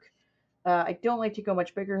I work. I don't like to go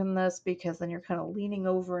much bigger than this, because then you're kind of leaning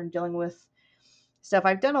over and dealing with stuff.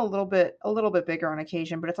 I've done a little bit bigger on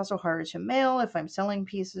occasion, but it's also harder to mail if I'm selling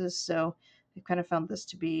pieces, so I've kind of found this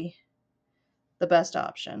to be the best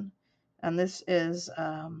option. And this is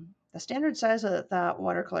the standard size that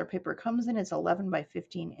watercolor paper comes in is 11 by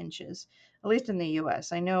 15 inches, at least in the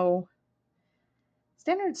US. I know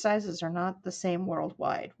standard sizes are not the same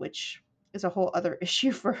worldwide, which is a whole other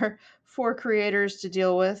issue for creators to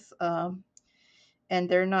deal with. And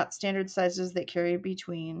they're not standard sizes that carry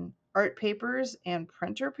between art papers and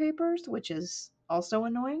printer papers, which is also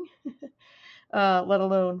annoying, let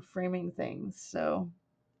alone framing things. So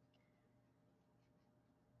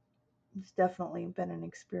it's definitely been an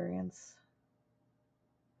experience.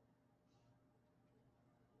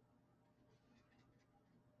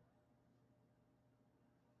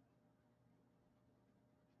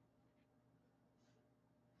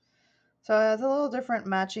 So it's a little different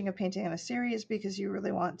matching a painting in a series, because you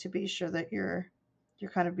really want to be sure that you're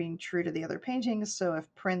kind of being true to the other paintings. So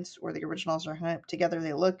if prints or the originals are hung up together,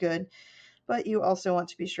 they look good. But you also want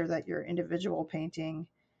to be sure that your individual painting,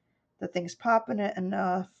 that things pop in it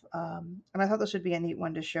enough. And I thought this would be a neat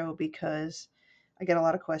one to show, because I get a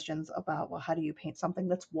lot of questions about, well, how do you paint something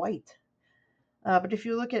that's white? But if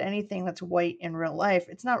you look at anything that's white in real life,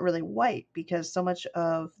 it's not really white, because so much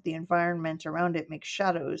of the environment around it makes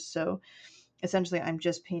shadows. So essentially, I'm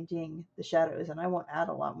just painting the shadows, and I won't add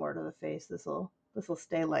a lot more to the face. This will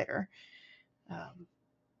stay lighter. Um,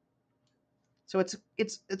 so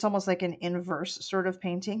it's almost like an inverse sort of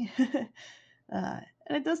painting, and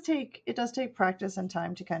it does take practice and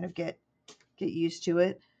time to kind of get used to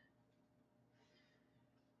it.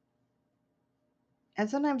 And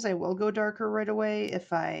sometimes I will go darker right away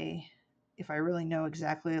if I really know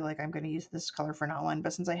exactly, like, I'm going to use this color for an outline.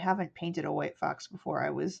 But since I haven't painted a white fox before, I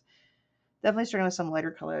was definitely starting with some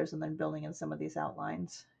lighter colors and then building in some of these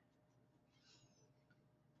outlines.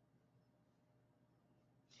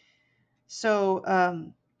 So,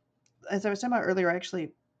 as I was talking about earlier, I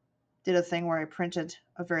actually did a thing where I printed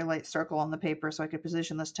a very light circle on the paper so I could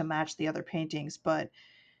position this to match the other paintings. But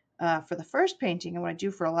for the first painting, and what I do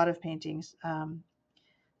for a lot of paintings,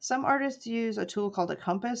 some artists use a tool called a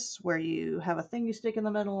compass, where you have a thing you stick in the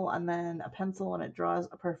middle and then a pencil, and it draws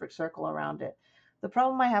a perfect circle around it. The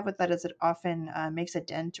problem I have with that is it often makes a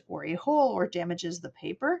dent or a hole or damages the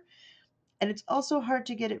paper. And it's also hard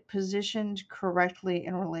to get it positioned correctly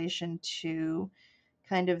in relation to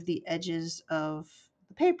kind of the edges of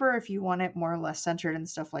the paper if you want it more or less centered and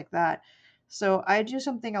stuff like that. So I do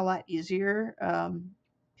something a lot easier. And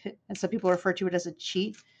some people refer to it as a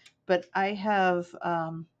cheat, but I have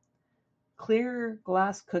clear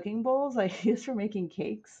glass cooking bowls I use for making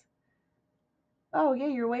cakes. Oh, yeah,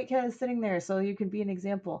 your white cat is sitting there, so you can be an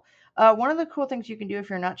example. One of the cool things you can do if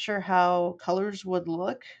you're not sure how colors would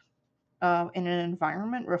look in an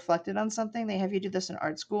environment reflected on something, they have you do this in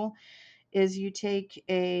art school, is you take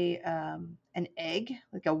an egg,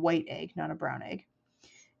 like a white egg, not a brown egg,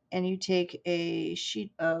 and you take a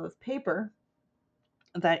sheet of paper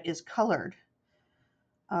that is colored,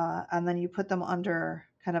 and then you put them under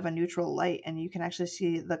kind of a neutral light, and you can actually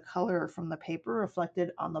see the color from the paper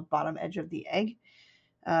reflected on the bottom edge of the egg.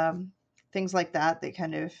 Um, Things like that. They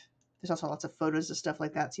kind of there's also lots of photos of stuff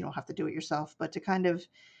like that, so you don't have to do it yourself, but to kind of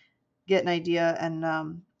get an idea. And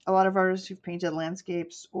a lot of artists who've painted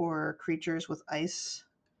landscapes or creatures with ice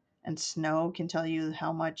and snow can tell you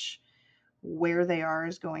how much where they are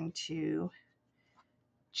is going to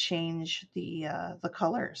change the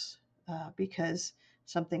colors, because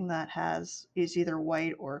something that is either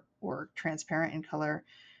white or transparent in color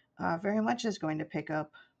very much is going to pick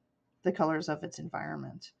up the colors of its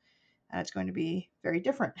environment, and it's going to be very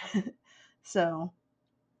different. So,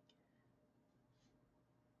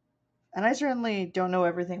 and I certainly don't know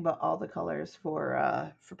everything about all the colors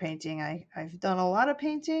for painting. I've done a lot of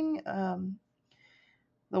painting.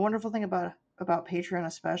 The wonderful thing about Patreon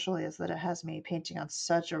especially is that it has me painting on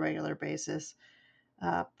such a regular basis.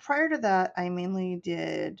 Prior to that, I mainly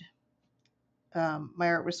did my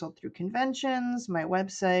art was sold through conventions, my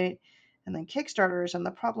website, and then Kickstarters. And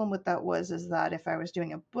the problem with that is that if I was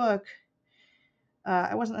doing a book,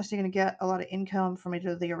 I wasn't necessarily going to get a lot of income from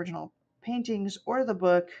either the original paintings or the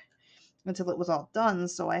book until it was all done.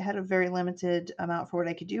 So I had a very limited amount for what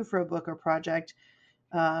I could do for a book or project,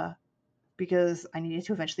 uh, because I needed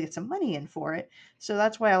to eventually get some money in for it. So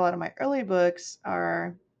that's why a lot of my early books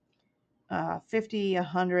are 50,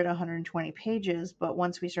 100, 120 pages. But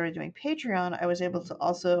once we started doing Patreon, I was able to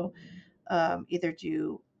also either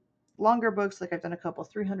do longer books, like I've done a couple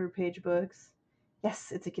 300-page books.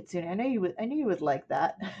 Yes, it's a kitsune. I know you would. I knew you would like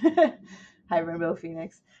that. Hi, Rainbow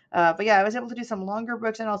Phoenix. But yeah, I was able to do some longer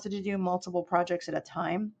books and also to do multiple projects at a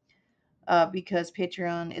time, because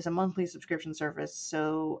Patreon is a monthly subscription service,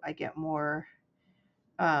 so I get more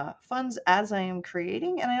funds as I am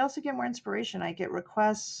creating, and I also get more inspiration. I get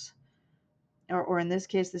requests, or in this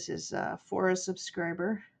case, this is for a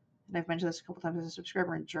subscriber, and I've mentioned this a couple times as a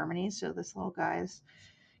subscriber in Germany. So this little guy's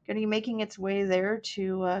going to be making its way there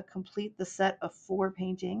to complete the set of 4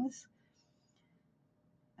 paintings,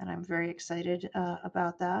 and I'm very excited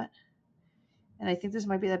about that. And I think this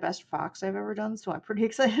might be the best fox I've ever done, so I'm pretty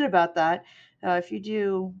excited about that. If you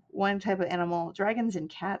do one type of animal, dragons and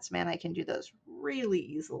cats, man, I can do those really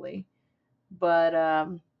easily. But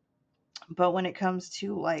when it comes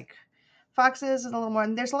to like foxes and a little more,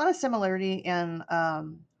 and there's a lot of similarity in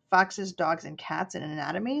foxes, dogs, and cats in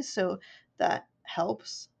anatomy, so that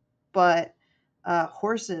helps. But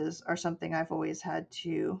horses are something I've always had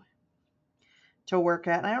to work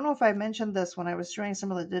at. And I don't know if I mentioned this when I was showing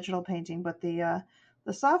some of the digital painting, but the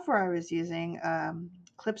software I was using,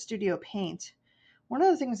 Clip Studio Paint, one of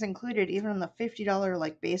the things included, even in the $50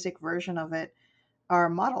 like basic version of it, are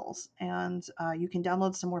models. And you can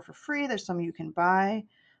download some more for free. There's some you can buy,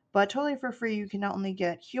 but totally for free. You can not only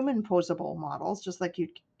get human posable models, just like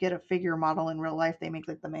you'd get a figure model in real life. They make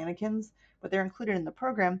like the mannequins, but they're included in the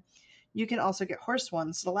program. You can also get horse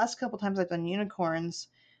ones. So the last couple times I've done unicorns,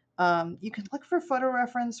 you can look for photo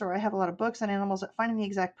reference, or I have a lot of books on animals that finding the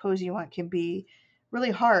exact pose you want can be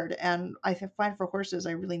really hard. And I find for horses,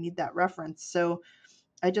 I really need that reference. So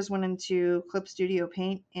I just went into Clip Studio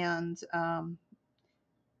Paint and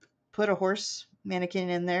put a horse mannequin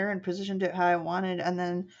in there and positioned it how I wanted, and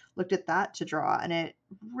then looked at that to draw. And it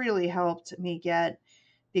really helped me get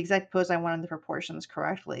the exact pose I want and the proportions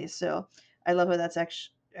correctly. So I love how that's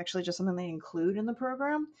actually just something they include in the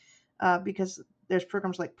program, because there's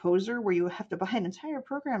programs like Poser where you have to buy an entire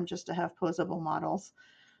program just to have posable models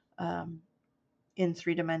um, in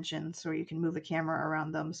 3 dimensions, where you can move a camera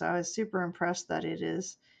around them. So I was super impressed that it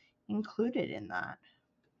is included in that.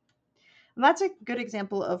 And that's a good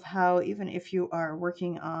example of how, even if you are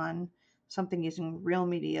working on something using real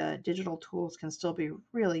media, digital tools can still be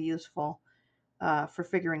really useful for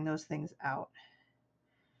figuring those things out.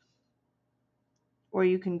 Or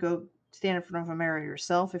you can go stand in front of a mirror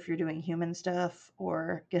yourself if you're doing human stuff,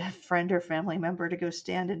 or get a friend or family member to go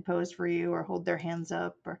stand and pose for you, or hold their hands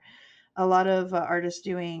up. Or a lot of artists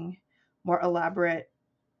doing more elaborate,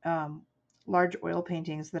 large oil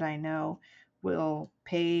paintings that I know will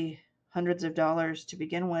pay hundreds of dollars to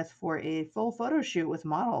begin with for a full photo shoot with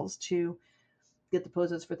models to get the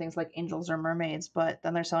poses for things like angels or mermaids, but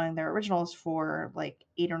then they're selling their originals for like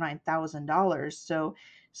 $8,000 or $9,000. So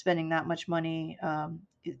spending that much money,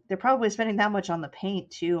 they're probably spending that much on the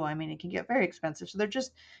paint too. I mean, it can get very expensive. So they're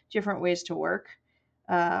just different ways to work.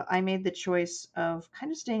 I made the choice of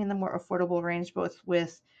kind of staying in the more affordable range, both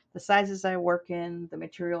with the sizes I work in, the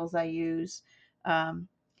materials I use. Um,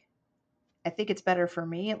 I think it's better for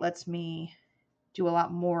me. It lets me do a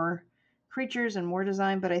lot more creatures and more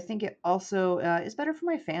design, but I think it also is better for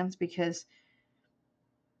my fans, because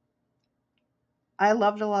I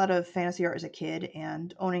loved a lot of fantasy art as a kid,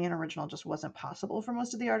 and owning an original just wasn't possible for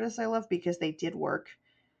most of the artists I love, because they did work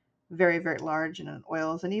very, very large and in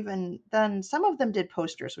oils. And even then, some of them did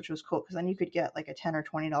posters, which was cool, because then you could get like a $10 or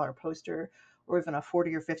 $20 poster, or even a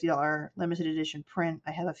 $40 or $50 limited edition print.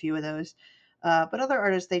 I have a few of those. But other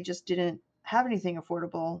artists, they just didn't have anything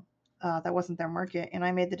affordable. That wasn't their market. And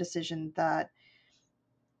I made the decision that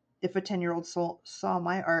if a 10-year-old saw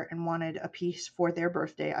my art and wanted a piece for their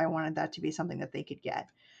birthday, I wanted that to be something that they could get.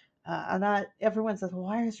 And that everyone says, well,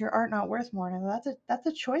 why is your art not worth more? And that's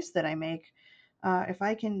a choice that I make. If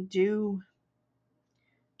I can do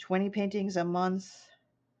 20 paintings a month,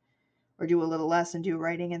 or do a little less and do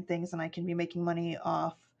writing and things, and I can be making money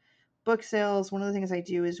off book sales. One of the things I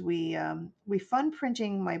do is we fund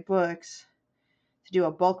printing my books to do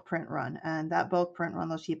a bulk print run, and that bulk print run,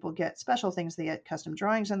 those people get special things. They get custom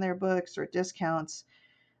drawings on their books, or discounts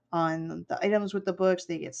on the items with the books.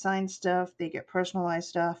 They get signed stuff, they get personalized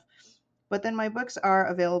stuff. But then my books are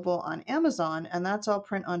available on Amazon, and that's all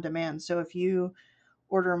print on demand. So if you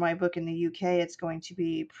order my book in the UK, it's going to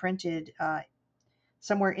be printed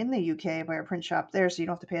somewhere in the UK by a print shop there, so you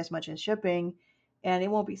don't have to pay as much in shipping, and it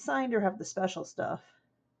won't be signed or have the special stuff.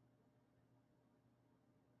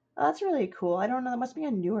 Oh, that's really cool. I don't know. That must be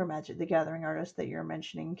a newer Magic the Gathering artist that you're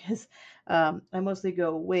mentioning, because I mostly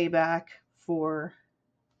go way back for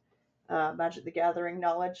Magic the Gathering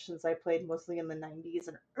knowledge, since I played mostly in the 90s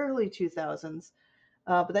and early 2000s.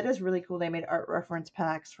 But that is really cool. They made art reference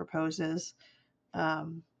packs for poses.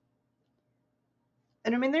 Um,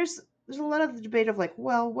 and I mean, there's a lot of debate of like,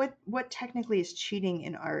 well, what technically is cheating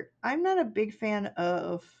in art? I'm not a big fan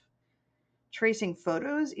of tracing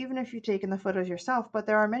photos, even if you've taken the photos yourself, but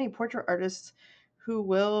there are many portrait artists who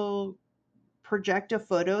will project a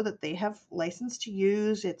photo that they have licensed to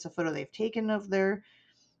use. It's a photo they've taken of the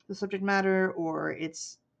subject matter, or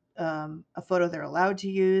it's a photo they're allowed to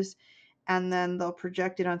use, and then they'll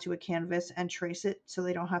project it onto a canvas and trace it, so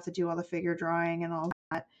they don't have to do all the figure drawing and all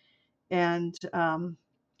that. And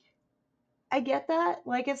I get that.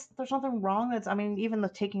 Like, there's nothing wrong. That's, I mean, even the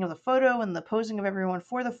taking of the photo and the posing of everyone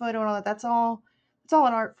for the photo and all that. It's all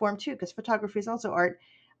an art form too, because photography is also art.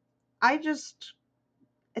 I just,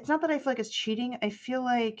 it's not that I feel like it's cheating. I feel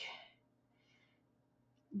like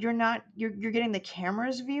you're getting the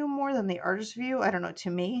camera's view more than the artist's view. I don't know. To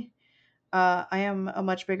me, I am a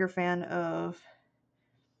much bigger fan of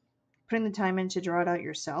putting the time in to draw it out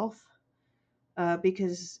yourself.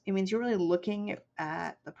 Because it means you're really looking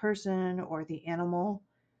at the person or the animal.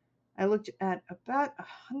 I looked at about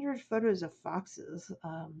 100 photos of foxes,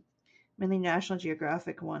 mainly National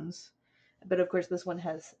Geographic ones. But of course, this one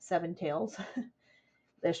has 7 tails.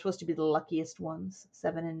 They're supposed to be the luckiest ones,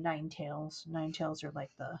 7 and 9 tails. 9 tails are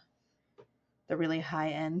like the really high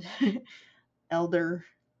end elder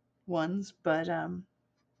ones. But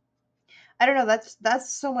I don't know. That's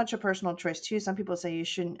so much a personal choice too. Some people say you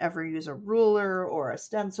shouldn't ever use a ruler or a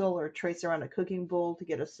stencil or trace around a cooking bowl to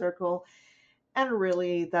get a circle. And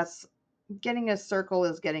really, that's getting a circle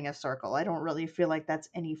is getting a circle. I don't really feel like that's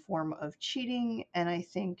any form of cheating, and I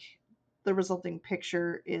think the resulting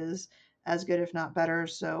picture is as good, if not better.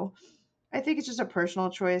 So I think it's just a personal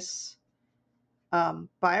choice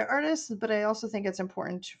by artists, but I also think it's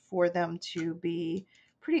important for them to be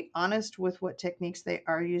pretty honest with what techniques they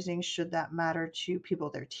are using, should that matter to people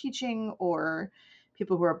they're teaching or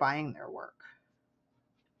people who are buying their work.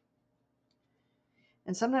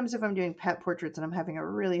 And sometimes if I'm doing pet portraits and I'm having a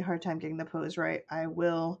really hard time getting the pose right, I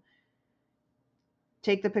will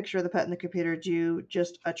take the picture of the pet in the computer, do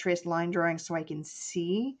just a traced line drawing so I can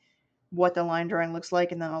see what the line drawing looks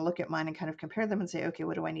like, and then I'll look at mine and kind of compare them and say, okay,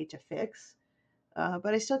 what do I need to fix?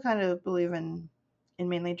 But I still kind of believe in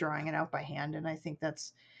mainly drawing it out by hand, and I think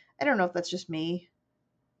that's, I don't know if that's just me.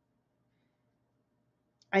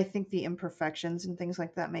 I think the imperfections and things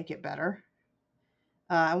like that make it better.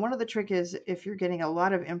 And one of the trick is if you're getting a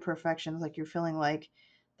lot of imperfections, like you're feeling like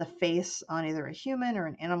the face on either a human or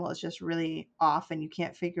an animal is just really off and you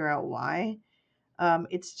can't figure out why,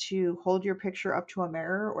 it's to hold your picture up to a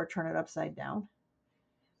mirror or turn it upside down.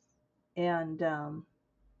 And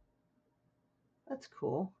that's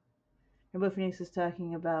cool. Rainbow Phoenix is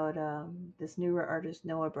talking about this newer artist,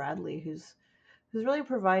 Noah Bradley, who's really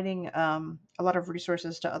providing a lot of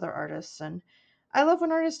resources to other artists. And I love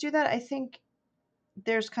when artists do that. I think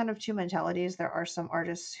there's kind of two mentalities. There are some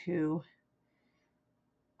artists who,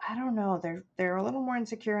 I don't know, they're a little more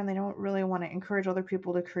insecure and they don't really want to encourage other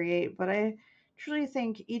people to create. But I truly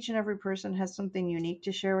think each and every person has something unique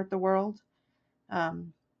to share with the world,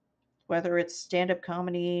 whether it's stand-up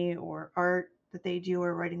comedy or art that they do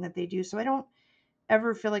or writing that they do. So I don't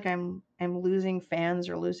ever feel like I'm losing fans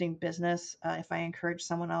or losing business if I encourage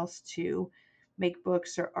someone else to make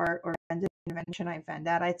books or art or vend an invention I vend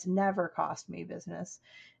at. It's never cost me business,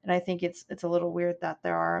 and I think it's a little weird that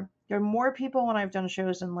there are more people when I've done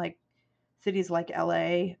shows in like cities like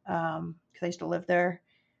LA, because I used to live there,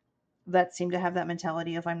 that seem to have that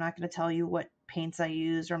mentality of I'm not going to tell you what paints I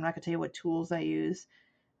use or I'm not going to tell you what tools I use.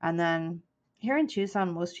 And then here in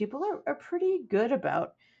Tucson, most people are pretty good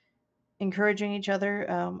about encouraging each other.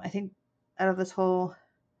 I think out of this whole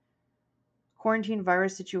quarantine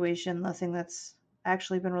virus situation, the thing that's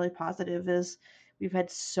actually been really positive is we've had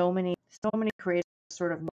so many creators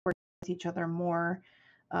sort of work with each other more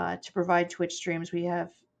to provide Twitch streams. We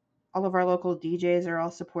have all of our local DJs are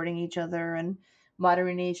all supporting each other and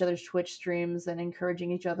moderating each other's Twitch streams and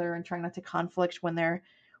encouraging each other and trying not to conflict when they're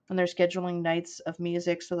scheduling nights of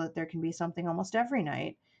music so that there can be something almost every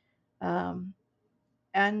night. And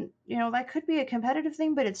that could be a competitive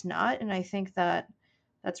thing, but it's not. And I think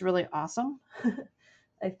that's really awesome.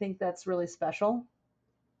 I think that's really special.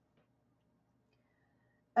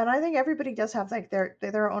 And I think everybody does have like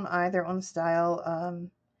their own eye, their own style,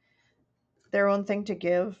 their own thing to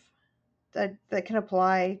give that can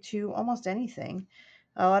apply to almost anything.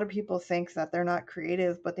 A lot of people think that they're not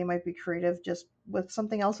creative, but they might be creative just with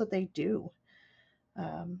something else that they do.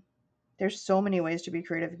 There's so many ways to be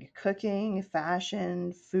creative: cooking,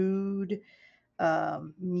 fashion, food,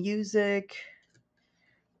 music.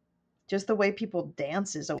 Just the way people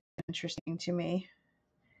dance is always interesting to me.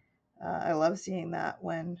 I love seeing that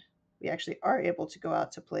when we actually are able to go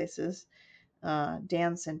out to places,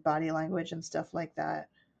 dance and body language and stuff like that.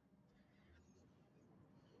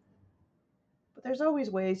 But there's always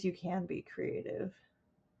ways you can be creative.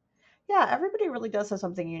 Yeah, everybody really does have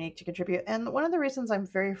something unique to contribute. And one of the reasons I'm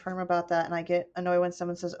very firm about that, and I get annoyed when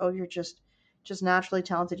someone says, "Oh, you're just naturally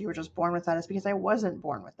talented. You were just born with that," is because I wasn't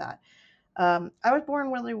born with that. I was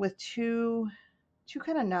born really with two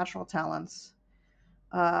kind of natural talents.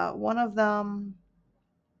 One of them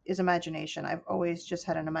is imagination. I've always just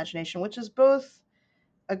had an imagination, which is both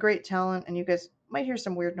a great talent, and you guys might hear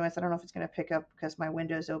some weird noise. I don't know if it's going to pick up because my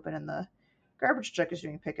window's open and the garbage truck is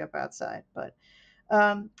doing pickup outside. But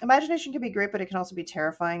imagination can be great, but it can also be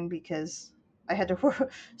terrifying because I had to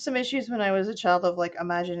some issues when I was a child of like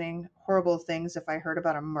imagining horrible things. If I heard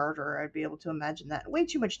about a murder, I'd be able to imagine that in way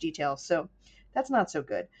too much detail. So that's not so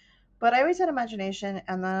good. But I always had imagination,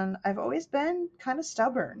 and then I've always been kind of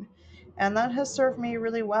stubborn. And that has served me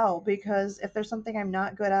really well because if there's something I'm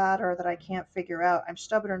not good at or that I can't figure out, I'm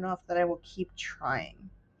stubborn enough that I will keep trying.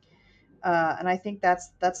 And I think that's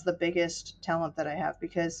the biggest talent that I have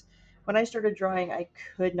because when I started drawing, I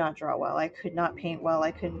could not draw well. I could not paint well.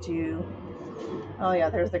 I couldn't do. Oh yeah,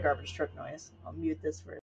 there's the garbage truck noise. I'll mute this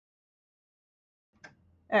for.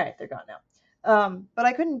 All right, they're gone now. But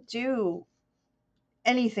I couldn't do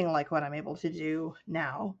anything like what I'm able to do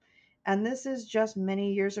now. And this is just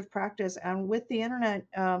many years of practice. And with the internet,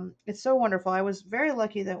 it's so wonderful. I was very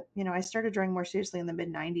lucky that, I started drawing more seriously in the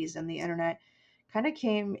mid 90s, and the internet kind of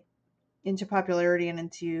came into popularity and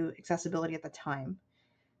into accessibility at the time.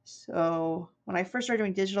 So when I first started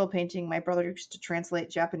doing digital painting, my brother used to translate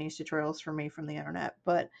Japanese tutorials for me from the internet.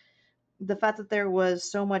 But the fact that there was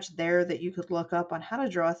so much there that you could look up on how to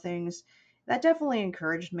draw things, that definitely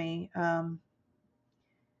encouraged me.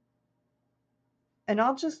 and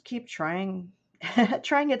I'll just keep trying,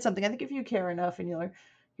 trying at something. I think if you care enough and you're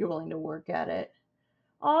willing to work at it.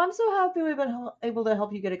 Oh, I'm so happy we've been able to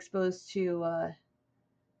help you get exposed to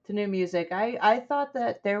new music. I thought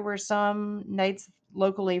that there were some nights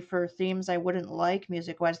locally for themes I wouldn't like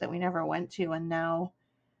music wise that we never went to, and now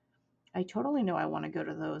I totally know I want to go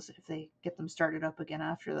to those if they get them started up again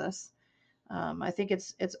after this. I think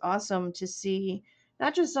it's awesome to see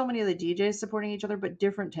not just so many of the DJs supporting each other, but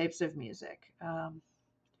different types of music. I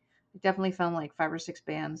definitely found like five or six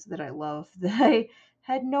bands that I love that I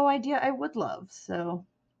had no idea I would love. So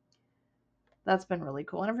that's been really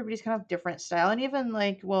cool. And everybody's kind of different style. And even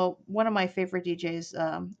like, well, one of my favorite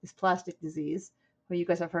DJs is Plastic Disease, who you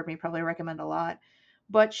guys have heard me probably recommend a lot.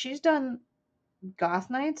 But she's done goth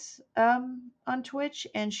nights on Twitch,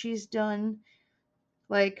 and she's done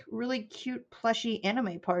like really cute plushy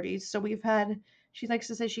anime parties. So we've had, she likes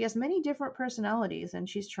to say she has many different personalities and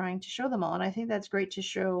she's trying to show them all. And I think that's great to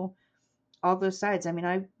show all those sides. I mean,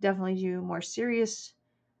 I definitely do more serious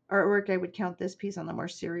artwork. I would count this piece on the more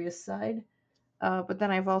serious side. But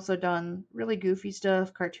then I've also done really goofy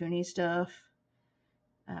stuff, cartoony stuff.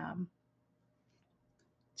 Um,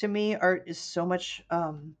 to me, art is so much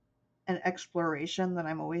an exploration that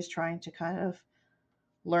I'm always trying to kind of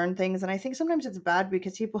learn things. And I think sometimes it's bad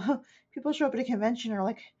because people people show up at a convention and are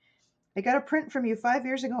like, I got a print from you 5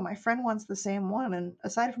 years ago. My friend wants the same one. And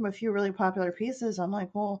aside from a few really popular pieces, I'm like,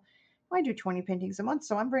 well, I do 20 paintings a month.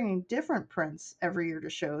 So I'm bringing different prints every year to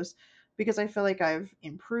shows because I feel like I've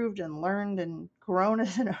improved and learned and grown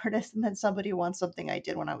as an artist. And then somebody wants something I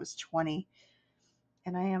did when I was 20.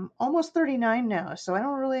 And I am almost 39 now. So I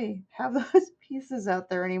don't really have those pieces out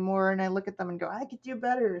there anymore. And I look at them and go, I could do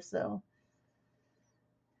better. So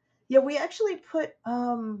yeah, we actually put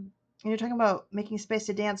you're talking about making space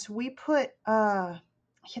to dance. We put I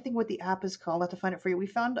can't think what the app is called. I'll have to find it for you. We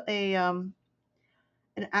found a an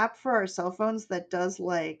app for our cell phones that does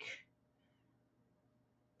like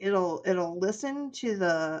it'll listen to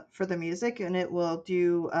the for the music and it will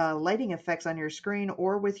do lighting effects on your screen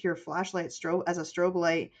or with your flashlight strobe as a strobe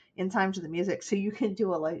light in time to the music, so you can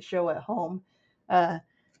do a light show at home uh,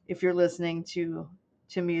 if you're listening to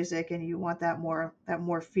music and you want that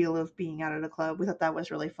more feel of being out at a club. We thought that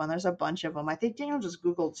was really fun. There's a bunch of them. I think Daniel just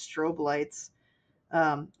googled strobe lights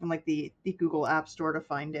in like the Google App Store to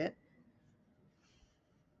find it.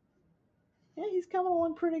 Yeah, he's coming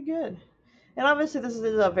along pretty good. And obviously, this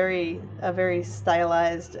is a very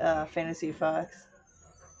stylized fantasy fox.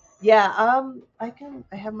 Yeah, I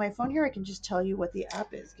have my phone here. I can just tell you what the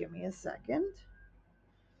app is. Give me a second.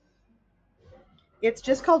 It's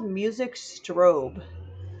just called Music Strobe,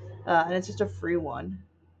 and it's just a free one.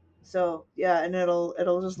 So yeah, and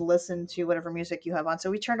it'll just listen to whatever music you have on.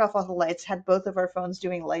 So we turned off all the lights, had both of our phones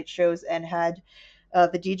doing light shows, and had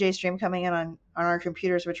the DJ stream coming in on our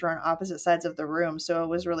computers, which were on opposite sides of the room. So it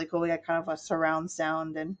was really cool. We got kind of a surround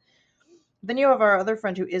sound, and then you have our other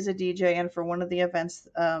friend who is a DJ, and for one of the events,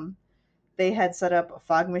 they had set up a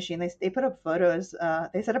fog machine. They put up photos.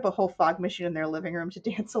 They set up a whole fog machine in their living room to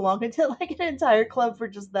dance along into like an entire club for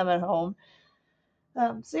just them at home.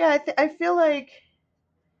 So yeah, I feel like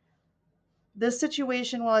this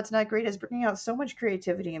situation, while it's not great, is bringing out so much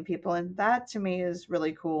creativity in people, and that to me is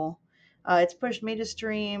really cool. It's pushed me to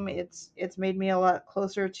stream. It's made me a lot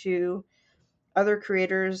closer to other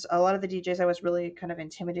creators. A lot of the DJs I was really kind of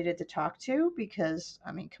intimidated to talk to because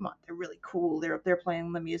I mean, come on, they're really cool. They're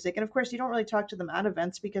playing the music, and of course, you don't really talk to them at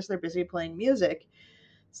events because they're busy playing music.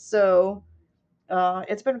 So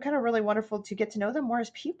it's been kind of really wonderful to get to know them more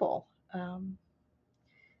as people.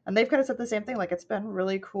 And they've kind of said the same thing. Like it's been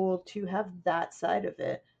really cool to have that side of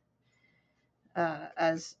it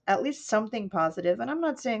as at least something positive. And I'm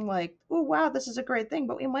not saying like, oh wow, this is a great thing,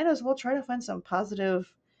 but we might as well try to find some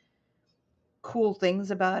positive, cool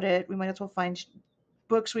things about it. We might as well find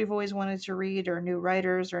books we've always wanted to read, or new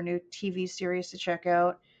writers, or new TV series to check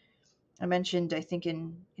out. I mentioned, I think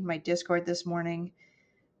in my Discord this morning,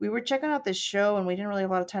 we were checking out this show and we didn't really have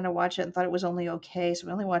a lot of time to watch it and thought it was only okay. So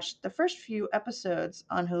we only watched the first few episodes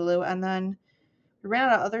on Hulu, and then we ran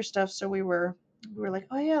out of other stuff. So we were like,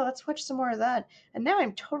 oh yeah, let's watch some more of that. And now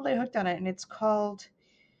I'm totally hooked on it. And it's called,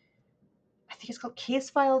 I think it's called Case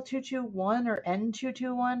File 221 or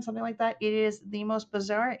N221, something like that. It is the most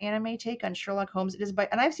bizarre anime take on Sherlock Holmes. It is by,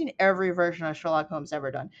 and I've seen every version of Sherlock Holmes ever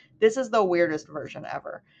done. This is the weirdest version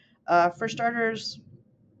ever. For starters,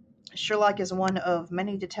 Sherlock is one of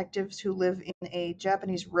many detectives who live in a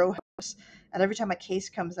Japanese row house, and every time a case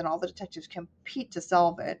comes in, all the detectives compete to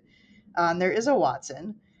solve it. There is a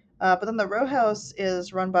Watson, but then the row house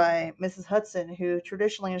is run by Mrs. Hudson, who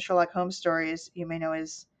traditionally in Sherlock Holmes stories you may know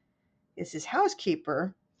is his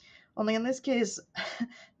housekeeper. Only in this case,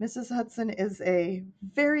 Mrs. Hudson is a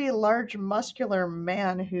very large, muscular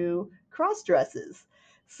man who cross dresses.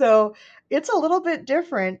 So it's a little bit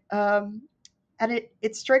different. And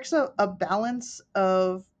it strikes a balance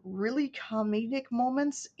of really comedic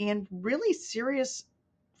moments and really serious,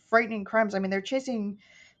 frightening crimes. I mean, they're chasing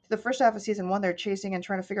the first half of season one. They're chasing and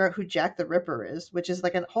trying to figure out who Jack the Ripper is, which is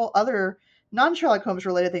like a whole other non Sherlock Holmes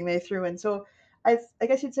related thing they threw in. So I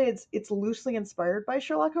guess you'd say it's loosely inspired by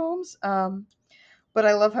Sherlock Holmes. But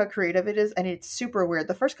I love how creative it is, and it's super weird.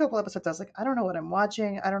 The first couple episodes, I was like, I don't know what I'm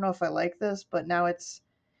watching. I don't know if I like this, but now we're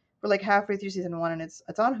like halfway through season one, and it's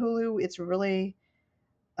on Hulu. It's really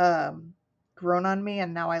um, grown on me,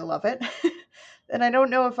 and now I love it. And I don't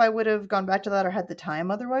know if I would have gone back to that or had the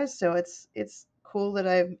time otherwise. So it's cool that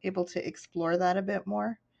I'm able to explore that a bit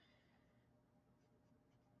more.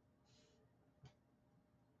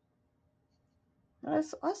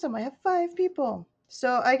 That's awesome. I have 5 people.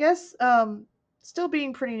 So I guess still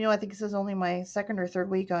being pretty new. I think this is only my second or third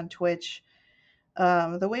week on Twitch.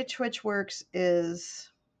 The way Twitch works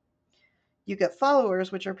is you get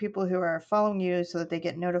followers, which are people who are following you so that they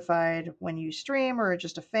get notified when you stream or are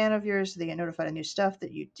just a fan of yours, so they get notified of new stuff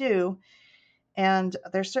that you do. And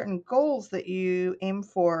there's certain goals that you aim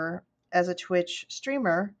for as a Twitch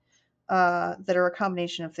streamer that are a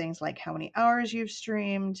combination of things like how many hours you've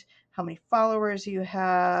streamed, how many followers you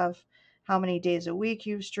have, how many days a week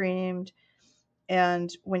you've streamed.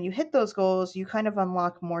 And when you hit those goals, you kind of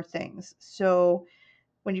unlock more things. So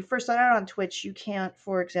when you first start out on Twitch, you can't,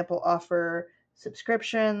 for example, offer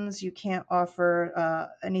subscriptions. You can't offer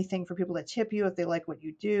anything for people to tip you if they like what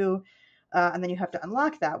you do. And then you have to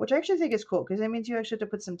unlock that, which I actually think is cool because that means you actually have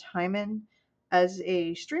to put some time in as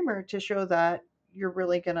a streamer to show that you're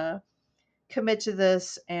really going to commit to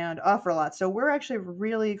this and offer a lot. So we're actually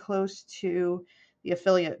really close to the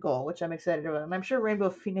affiliate goal, which I'm excited about. And I'm sure Rainbow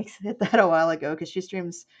Phoenix hit that a while ago because she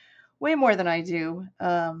streams way more than I do.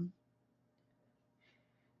 And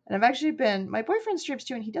I've actually been, my boyfriend streams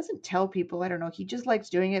too, and he doesn't tell people. I don't know. He just likes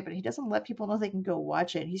doing it, but he doesn't let people know they can go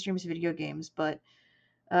watch it. He streams video games, but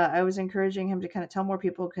I was encouraging him to kind of tell more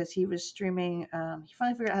people because he was streaming. He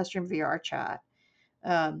finally figured out how to stream VR chat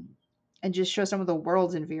um, and just show some of the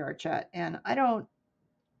worlds in VR chat. And I don't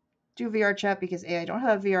do VR chat because A, I don't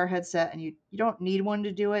have a VR headset, and you don't need one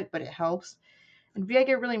to do it, but it helps. And B, I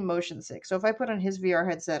get really motion sick. So if I put on his VR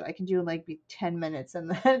headset, I can do like 10 minutes,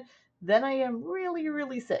 and then I am really,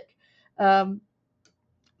 really sick. Um,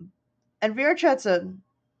 and VR chat's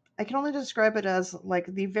I can only describe it as like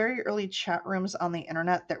the very early chat rooms on the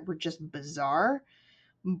internet that were just bizarre,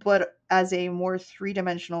 but as a more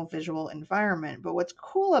three-dimensional visual environment. But what's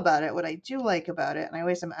cool about it, what I do like about it, and I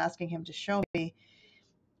always am asking him to show me,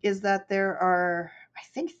 is that there are, I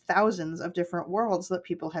think, thousands of different worlds that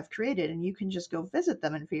people have created, and you can just go visit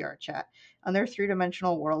them in VR chat. And they're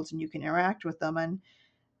three-dimensional worlds, and you can interact with them, and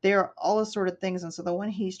they're all assorted things. And so the one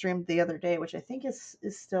he streamed the other day, which I think is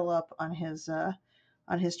still up on his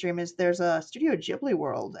stream, is there's a Studio Ghibli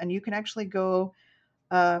world, and you can actually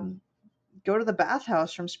um, go to the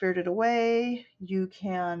bathhouse from Spirited Away. You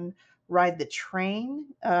can ride the train.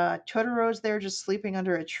 Totoro's there just sleeping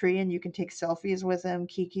under a tree, and you can take selfies with him.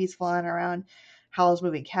 Kiki's flying around. Howl's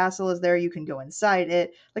Moving Castle is there. You can go inside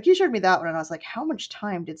it. Like, you showed me that one, and I was like, how much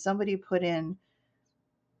time did somebody put in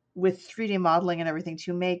with 3D modeling and everything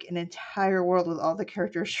to make an entire world with all the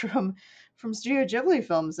characters from Studio Ghibli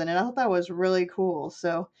films in it? I thought that was really cool.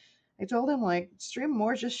 So I told him, like, stream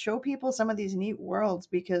more, just show people some of these neat worlds,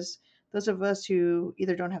 because those of us who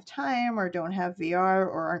either don't have time or don't have VR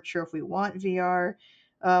or aren't sure if we want VR,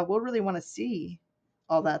 will really want to see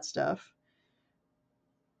all that stuff.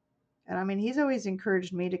 And I mean, he's always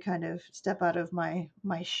encouraged me to kind of step out of my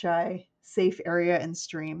shy, safe area and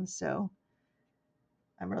stream. So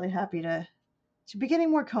I'm really happy to be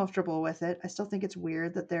getting more comfortable with it. I still think it's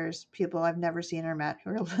weird that there's people I've never seen or met who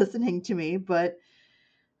are listening to me, but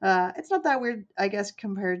it's not that weird, I guess,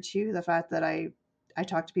 compared to the fact that I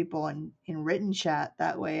talk to people in written chat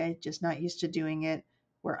that way. I'm just not used to doing it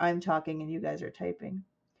where I'm talking and you guys are typing.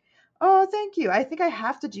 Oh, thank you. I think I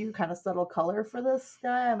have to do kind of subtle color for this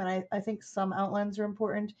guy. I mean, I think some outlines are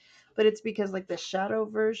important, but it's because like the shadow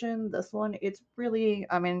version, this one, it's really,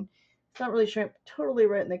 I mean, it's not really showing up totally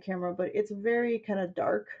right in the camera, but it's very kind of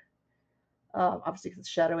dark. Obviously, 'cause it's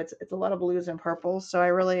shadow, it's a lot of blues and purples. So I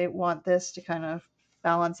really want this to kind of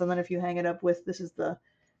balance. And then if you hang it up with, this is the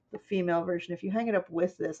female version. If you hang it up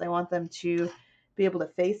with this, I want them to be able to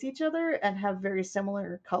face each other and have very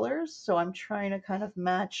similar colors. So I'm trying to kind of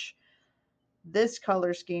match this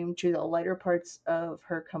color scheme to the lighter parts of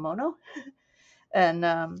her kimono. And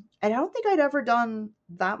I don't think I'd ever done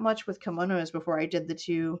that much with kimonos before I did the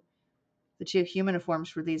two the two human forms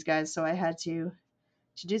for these guys, so I had to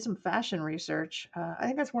do some fashion research. I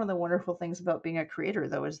think that's one of the wonderful things about being a creator,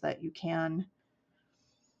 though, is that you can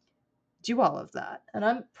do all of that. And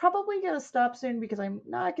I'm probably going to stop soon because I'm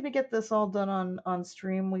not going to get this all done on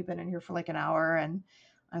stream. We've been in here for like an hour, and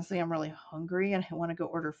honestly, I'm really hungry and I want to go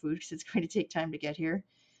order food because it's going to take time to get here.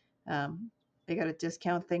 I got a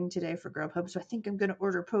discount thing today for Grubhub, so I think I'm going to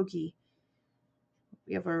order poke.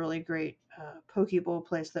 We have a really great poke bowl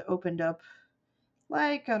place that opened up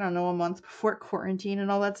like, I don't know, a month before quarantine and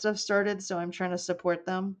all that stuff started, so I'm trying to support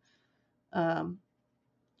them. Um,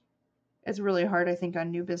 it's really hard, I think, on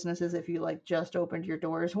new businesses if you like just opened your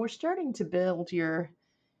doors. We're starting to build your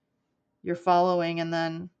following, and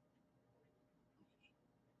then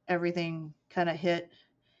everything kind of hit.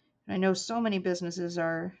 I know so many businesses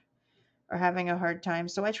are having a hard time,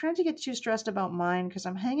 so I try not to get too stressed about mine because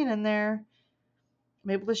I'm hanging in there. I'm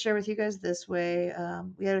able to share with you guys this way.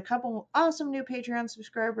 We had a couple awesome new Patreon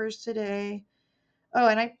subscribers today. Oh,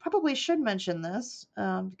 and I probably should mention this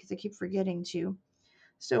because I keep forgetting to.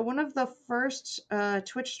 So one of the first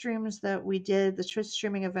Twitch streams that we did, the Twitch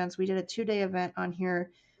streaming events, we did a 2-day event on here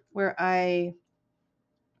where I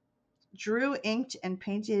drew, inked, and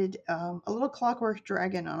painted a little clockwork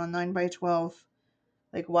dragon on a 9x12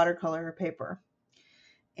 like watercolor paper.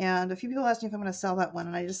 And a few people asked me if I'm going to sell that one,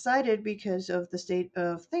 and I decided because of the state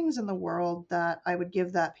of things in the world that I would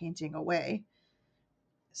give that painting away.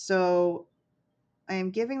 So I am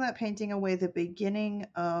giving that painting away the beginning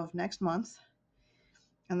of next month.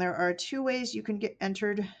 And there are 2 ways you can get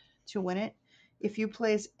entered to win it. If you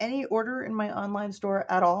place any order in my online store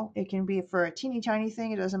at all, it can be for a teeny tiny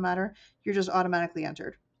thing, it doesn't matter, you're just automatically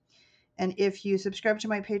entered. And if you subscribe to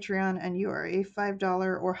my Patreon and you are a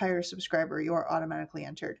 $5 or higher subscriber, you are automatically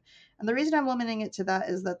entered. And the reason I'm limiting it to that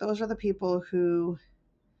is that those are the people who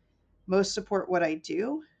most support what I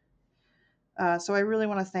do. So I really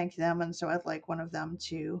want to thank them, and so I'd like one of them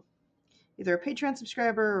to either a Patreon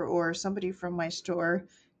subscriber or somebody from my store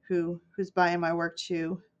who's buying my work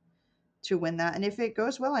to win that. And if it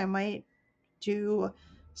goes well, I might do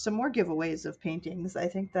some more giveaways of paintings. I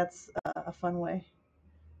think that's a fun way.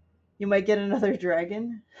 You might get another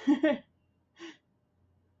dragon. And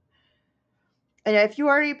yeah, if you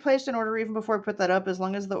already placed an order even before I put that up, as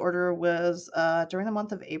long as the order was during the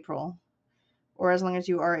month of April, or as long as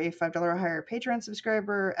you are a $5 or higher Patreon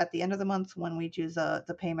subscriber, at the end of the month when we do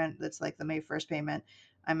the payment, that's like the May 1st payment,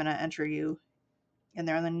 I'm going to enter you in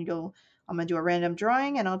there, and then I'm going to do a random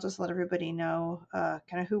drawing, and I'll just let everybody know kind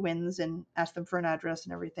of who wins and ask them for an address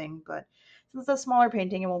and everything. But since it's a smaller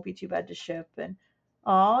painting, it won't be too bad to ship. And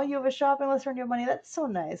you have a shopping list for new money. That's so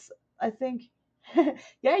nice. I think,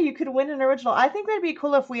 yeah, you could win an original. I think that'd be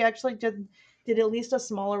cool if we actually did at least a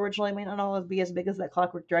small original. I might not always be as big as that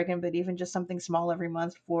Clockwork Dragon, but even just something small every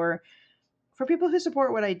month for people who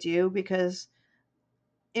support what I do, because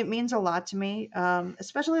it means a lot to me,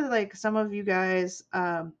 especially like some of you guys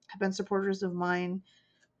have been supporters of mine.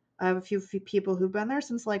 I have a few people who've been there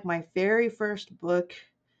since like my very first book,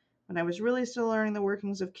 when I was really still learning the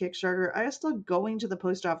workings of Kickstarter. I was still going to the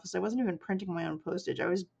post office. I wasn't even printing my own postage. I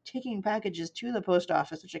was taking packages to the post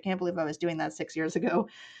office, which I can't believe I was doing that 6 years ago.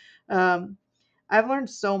 I've learned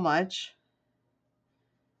so much.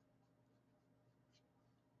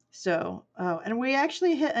 So, and we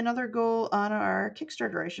actually hit another goal on our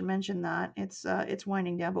Kickstarter. I should mention that it's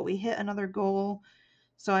winding down, but we hit another goal.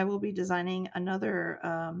 So I will be designing another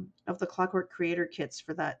of the Clockwork Creator kits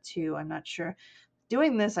for that too. I'm not sure.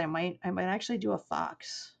 Doing this, I might actually do a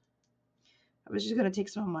fox. I was just gonna take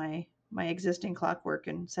some of my existing clockwork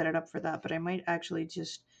and set it up for that, but I might actually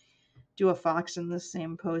just do a fox in the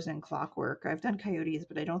same pose and clockwork. I've done coyotes,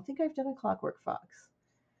 but I don't think I've done a clockwork fox.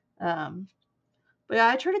 But yeah,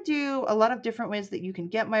 I try to do a lot of different ways that you can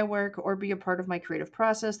get my work or be a part of my creative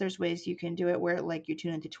process. There's ways you can do it where like you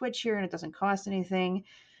tune into Twitch here and it doesn't cost anything.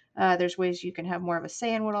 There's ways you can have more of a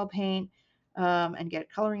say in what I'll paint and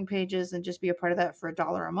get coloring pages and just be a part of that for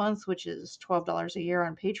 $1 a month, which is $12 a year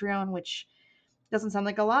on Patreon, which doesn't sound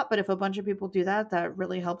like a lot, but if a bunch of people do that, that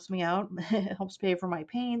really helps me out. It helps pay for my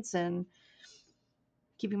paints and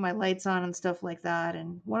keeping my lights on and stuff like that.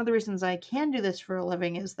 And one of the reasons I can do this for a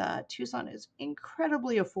living is that Tucson is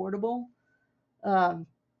incredibly affordable to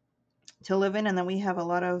live in. And then we have a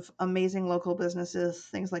lot of amazing local businesses,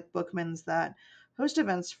 things like Bookman's, that host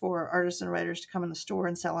events for artists and writers to come in the store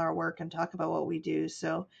and sell our work and talk about what we do.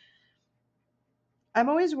 So I'm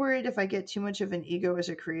always worried if I get too much of an ego as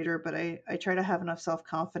a creator, but I try to have enough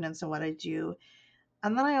self-confidence in what I do.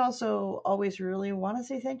 And then I also always really want to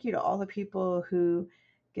say thank you to all the people who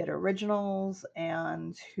get originals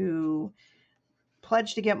and who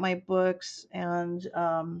pledge to get my books and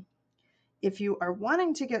if you are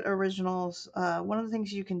wanting to get originals, one of the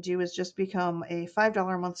things you can do is just become a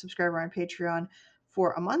 $5 a month subscriber on Patreon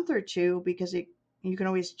for a month or two, because you can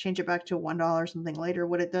always change it back to $1 something later.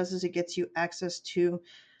 What it does is it gets you access to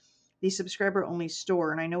the subscriber only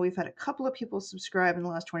store. And I know we've had a couple of people subscribe in the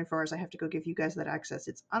last 24 hours. I have to go give you guys that access.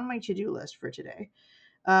 It's on my to-do list for today.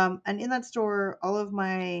 And in that store, all of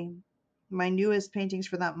my newest paintings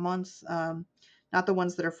for that month, not the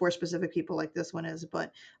ones that are for specific people like this one is,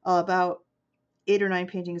 but about 8 or 9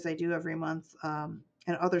 paintings I do every month, and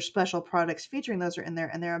other special products featuring those are in there,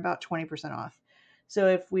 and they're about 20% off. So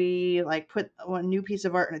if we like put one new piece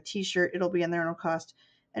of art in a t-shirt, it'll be in there and it'll cost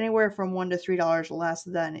anywhere from $1 to $3 less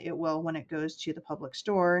than it will when it goes to the public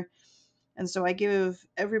store. And so I give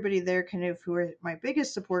everybody there, kind of who are my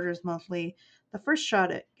biggest supporters monthly, the first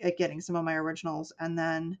shot at getting some of my originals, and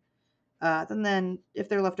then if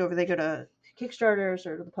they're left over, they go to Kickstarters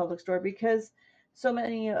or to the public store, because so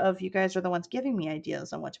many of you guys are the ones giving me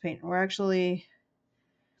ideas on what to paint.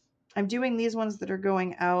 I'm doing these ones that are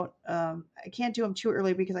going out. I can't do them too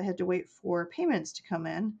early because I had to wait for payments to come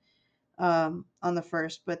in on the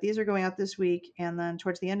 1st, but these are going out this week, and then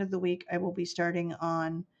towards the end of the week, I will be starting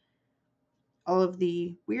on all of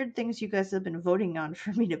the weird things you guys have been voting on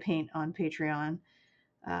for me to paint on Patreon,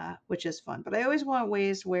 which is fun. But I always want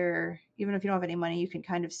ways where, even if you don't have any money, you can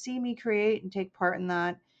kind of see me create and take part in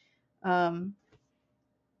that, and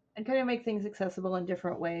kind of make things accessible in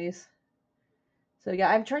different ways. So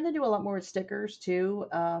yeah, I'm trying to do a lot more with stickers too.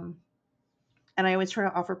 And I always try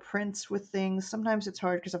to offer prints with things. Sometimes it's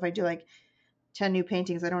hard because if I do like 10 new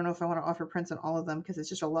paintings, I don't know if I want to offer prints on all of them, because it's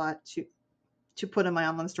just a lot to put in my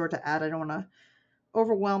online store to add. I don't want to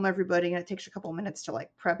overwhelm everybody, and it takes a couple minutes to like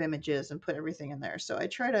prep images and put everything in there. So I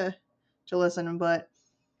try to listen, but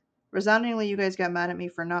resoundingly, you guys got mad at me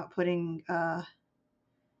for not putting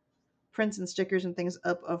prints and stickers and things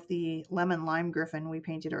up of the lemon lime griffin we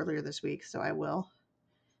painted earlier this week. So I will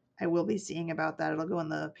be seeing about that. It'll go in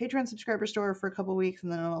the Patreon subscriber store for a couple weeks,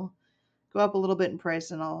 and then it'll go up a little bit in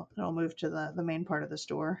price, and it'll move to the main part of the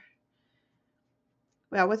store.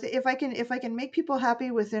 Yeah, if I can make people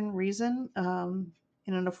happy within reason,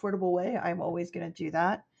 in an affordable way, I'm always going to do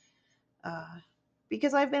that.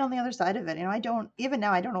 Because I've been on the other side of it. I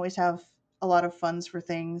don't always have a lot of funds for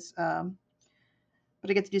things, but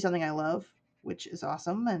I get to do something I love, which is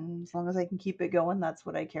awesome. And as long as I can keep it going, that's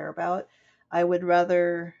what I care about. I would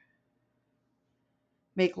rather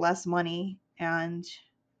make less money and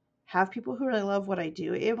have people who really love what I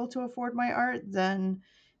do able to afford my art than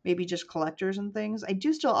maybe just collectors and things. I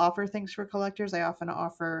do still offer things for collectors. I often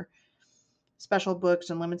offer special books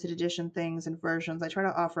and limited edition things and versions. I try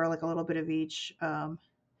to offer like a little bit of each,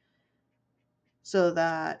 so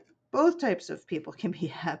that both types of people can be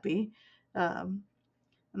happy.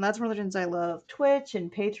 And that's one of the reasons I love Twitch and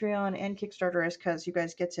Patreon and Kickstarter, is because you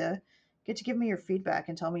guys get to give me your feedback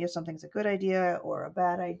and tell me if something's a good idea or a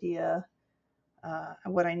bad idea,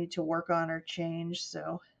 and what I need to work on or change.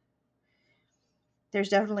 So there's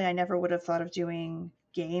definitely, I never would have thought of doing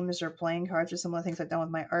games or playing cards or some of the things I've done with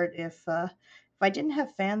my art if I didn't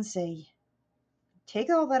have fans say, take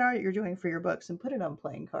all that art you're doing for your books and put it on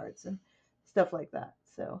playing cards and stuff like that.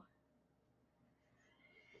 So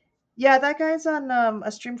yeah, that guy's on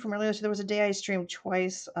a stream from earlier. So there was a day I streamed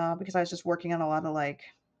twice, because I was just working on a lot of like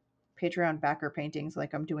Patreon backer paintings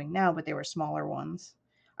like I'm doing now, but they were smaller ones.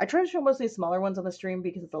 I try to show mostly smaller ones on the stream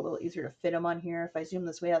because it's a little easier to fit them on here. If I zoom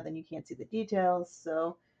this way out, then you can't see the details.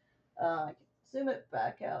 So I can zoom it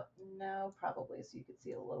back out now, probably, so you can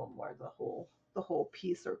see a little more of the whole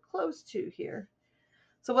piece, or close to here.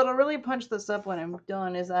 So what'll really punch this up when I'm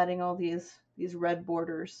done is adding all these red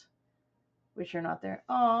borders, which are not there.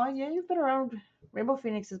 Oh yeah, you've been around. Rainbow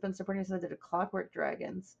Phoenix has been supporting since I did a Clockwork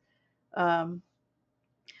Dragons.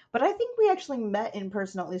 But I think we actually met in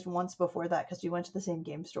person at least once before that, because we went to the same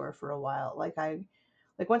game store for a while. Like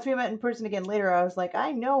once we met in person again later, I was like,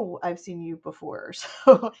 I know I've seen you before. So,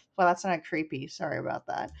 well, that's not creepy. Sorry about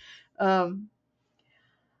that. But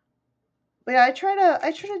yeah, I try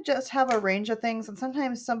to just have a range of things, and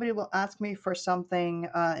sometimes somebody will ask me for something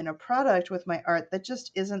in a product with my art that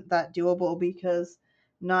just isn't that doable because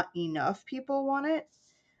not enough people want it.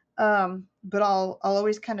 But I'll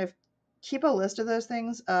always kind of keep a list of those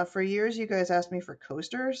things. For years, you guys asked me for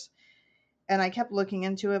coasters, and I kept looking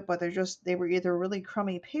into it, but they were either really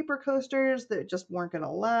crummy paper coasters that just weren't going to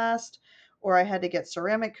last, or I had to get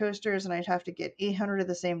ceramic coasters, and I'd have to get 800 of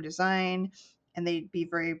the same design, and they'd be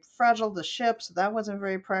very fragile to ship, so that wasn't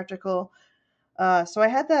very practical. So I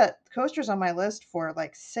had that coasters on my list for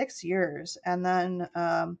like 6 years, and then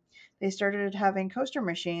they started having coaster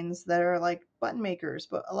machines that are like button makers,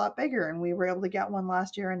 but a lot bigger. And we were able to get one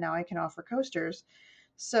last year, and now I can offer coasters.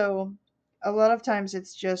 So a lot of times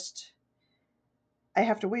it's just I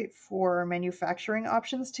have to wait for manufacturing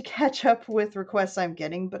options to catch up with requests I'm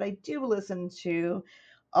getting, but I do listen to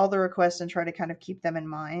all the requests and try to kind of keep them in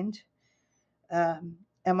mind. And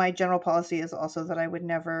my general policy is also that I would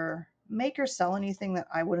never make or sell anything that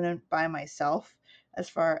I wouldn't buy myself, as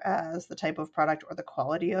far as the type of product or the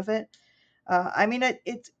quality of it. I mean,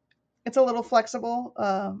 it's a little flexible.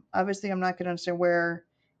 Obviously, I'm not going to wear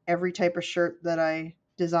every type of shirt that I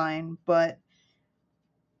design, but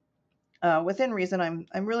within reason,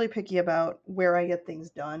 I'm really picky about where I get things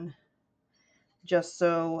done. Just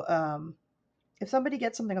so if somebody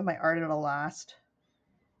gets something of my art, it'll last.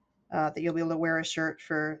 That you'll be able to wear a shirt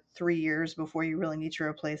for 3 years before you really need to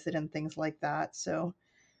replace it, and things like that. So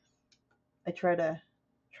I try to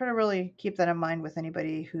really keep that in mind with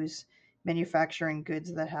anybody who's manufacturing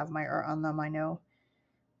goods that have my art on them. I know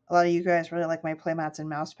a lot of you guys really like my playmats and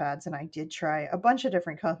mouse pads, and I did try a bunch of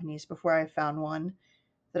different companies before I found one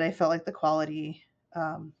that I felt like the quality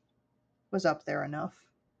was up there enough.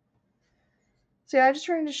 So yeah, I'm just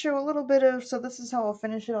trying to show a little bit of, so this is how I'll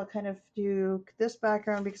finish it. I'll kind of do this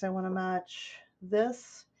background because I want to match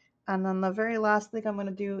this. And then the very last thing I'm going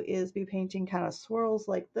to do is be painting kind of swirls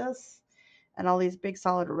like this and all these big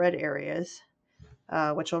solid red areas,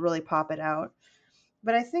 which will really pop it out.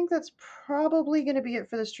 But I think that's probably going to be it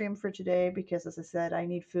for the stream for today because, as I said, I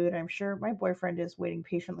need food. I'm sure my boyfriend is waiting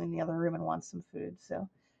patiently in the other room and wants some food. So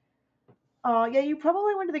yeah, you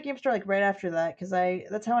probably went to the game store like right after that because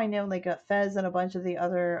that's how I know like Fez and a bunch of the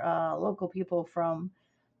other local people from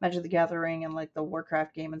Magic the Gathering and like the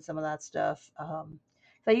Warcraft game and some of that stuff.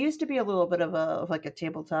 I used to be a little bit of like a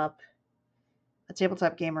tabletop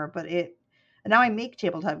gamer, but it and now I make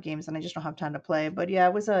tabletop games and I just don't have time to play. But yeah,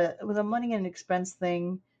 it was a money and expense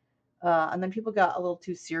thing. And then people got a little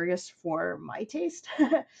too serious for my taste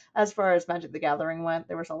as far as Magic the Gathering went.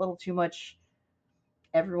 There was a little too much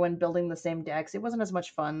everyone building the same decks. It wasn't as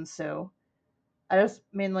much fun, so I just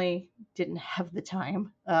mainly didn't have the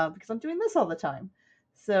time because I'm doing this all the time.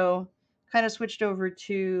 So kind of switched over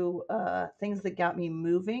to things that got me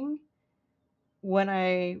moving when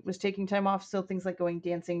I was taking time off. So things like going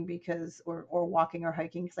dancing because or walking or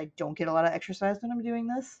hiking because I don't get a lot of exercise when I'm doing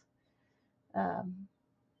this. Um,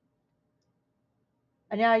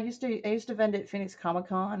 and yeah, I used to vend at Phoenix Comic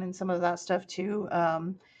Con and some of that stuff too.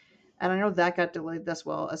 And I know that got delayed as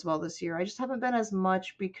well this year. I just haven't been as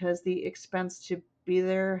much because the expense to be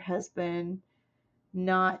there has been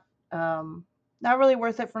not not really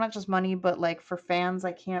worth it for not just money, but like for fans.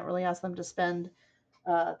 I can't really ask them to spend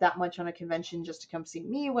that much on a convention just to come see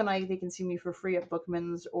me when they can see me for free at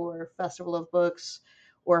Bookman's or Festival of Books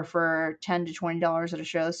or for $10 to $20 at a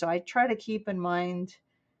show. So I try to keep in mind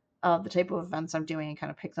the type of events I'm doing and kind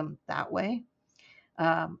of pick them that way.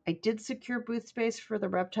 I did secure booth space for the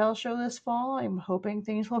reptile show this fall. I'm hoping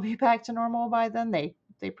things will be back to normal by then. They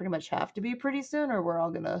pretty much have to be pretty soon, or we're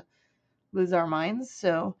all gonna lose our minds.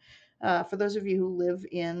 So, for those of you who live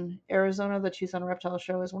in Arizona, the Tucson Reptile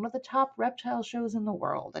Show is one of the top reptile shows in the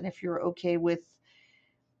world. And if you're okay with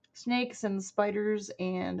snakes and spiders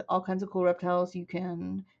and all kinds of cool reptiles, you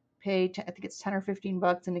can pay. I think it's $10 or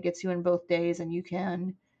 $15, and it gets you in both days. And you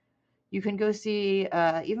can go see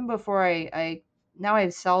even before I now I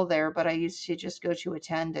sell there, but I used to just go to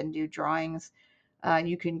attend and do drawings.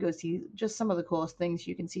 You can go see just some of the coolest things.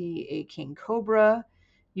 You can see a king cobra.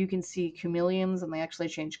 You can see chameleons, and they actually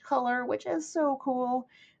change color, which is so cool.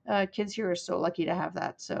 Kids here are so lucky to have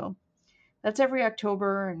that. So that's every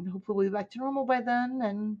October, and hopefully we'll be back to normal by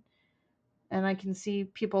then. And I can see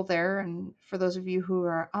people there. And for those of you who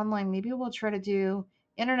are online, maybe we'll try to do.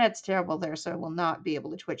 Internet's terrible there, so I will not be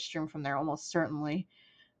able to Twitch stream from there almost certainly.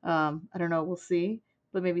 I don't know, we'll see,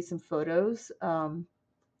 but maybe some photos.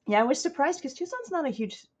 Yeah, I was surprised because Tucson's not a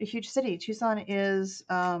huge city. Tucson is,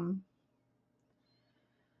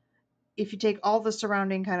 if you take all the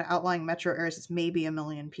surrounding kind of outlying metro areas, it's maybe 1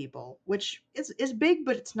 million people, which is big,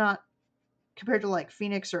 but it's not compared to like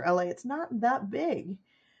Phoenix or LA. It's not that big.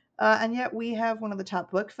 And yet we have one of the top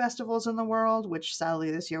book festivals in the world, which sadly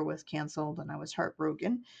this year was canceled, and I was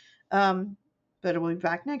heartbroken. But it will be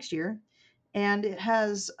back next year. And it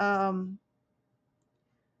has,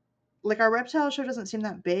 like our reptile show doesn't seem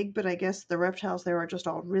that big, but I guess the reptiles there are just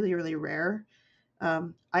all really, really rare.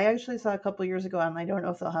 I actually saw a couple years ago, and I don't know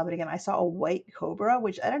if they'll have it again. I saw a white cobra,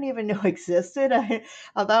 which I didn't even know existed. I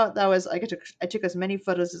thought that was, I took as many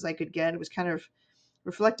photos as I could get. It was kind of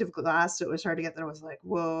reflective glass, so it was hard to get there. I was like,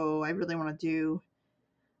 whoa, I really want to do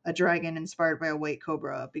a dragon inspired by a white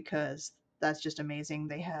cobra because that's just amazing.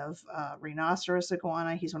 They have rhinoceros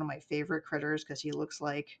iguana. He's one of my favorite critters because he looks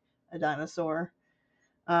like a dinosaur.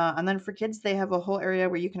 And then for kids, they have a whole area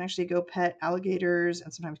where you can actually go pet alligators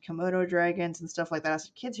and sometimes Komodo dragons and stuff like that. So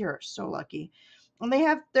kids here are so lucky. And they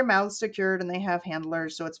have their mouths secured and they have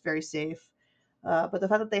handlers, so it's very safe. But the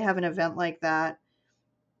fact that they have an event like that,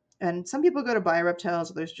 and some people go to buy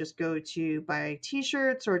reptiles, others just go to buy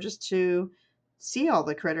T-shirts or just to see all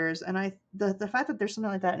the critters. And the fact that there's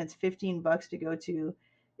something like that and it's $15 to go to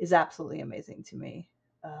is absolutely amazing to me.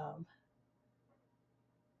 Um,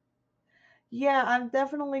 Yeah, I'm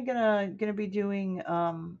definitely gonna be doing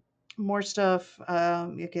more stuff.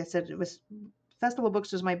 Like I said, it was Festival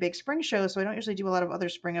Books was my big spring show, so I don't usually do a lot of other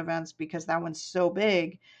spring events because that one's so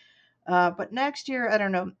big. But next year, I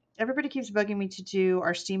don't know. Everybody keeps bugging me to do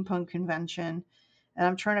our steampunk convention, and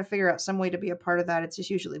I'm trying to figure out some way to be a part of that. It's just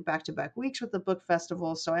usually back-to-back weeks with the book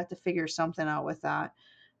festival, so I have to figure something out with that.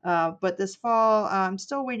 But this fall, I'm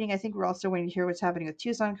still waiting. I think we're also waiting to hear what's happening with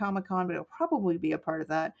Tucson Comic Con, but it'll probably be a part of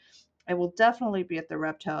that. I will definitely be at the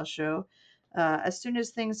reptile show. As soon as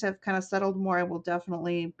things have kind of settled more, I will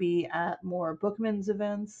definitely be at more Bookman's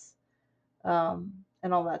events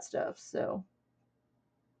and all that stuff. So,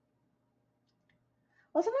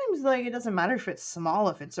 well, sometimes like it doesn't matter if it's small,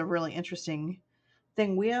 if it's a really interesting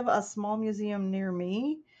thing. We have a small museum near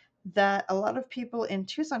me that a lot of people in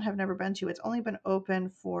Tucson have never been to. It's only been open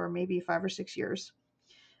for maybe 5 or 6 years.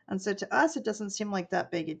 And so to us, it doesn't seem like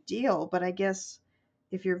that big a deal. But I guess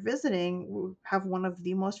if you're visiting, we have one of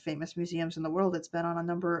the most famous museums in the world. It's been on a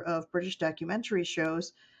number of British documentary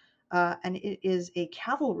shows, and it is a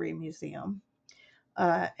cavalry museum.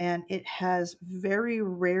 And it has very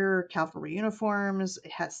rare cavalry uniforms.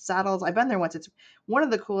 It has saddles. I've been there once. It's one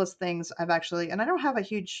of the coolest things I've actually, and I don't have a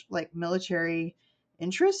huge like military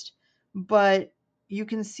interest, but you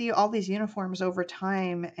can see all these uniforms over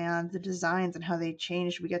time and the designs and how they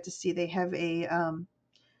changed. We get to see they have a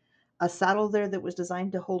saddle there that was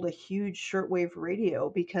designed to hold a huge shortwave radio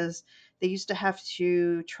because they used to have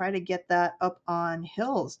to try to get that up on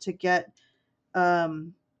hills to get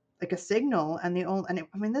um like a signal. And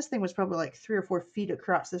I mean this thing was probably like 3 or 4 feet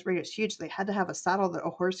across. This radio is huge, so they had to have a saddle that a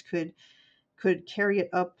horse could carry it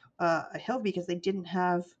up a hill because they didn't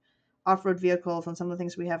have off-road vehicles and some of the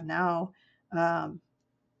things we have now. um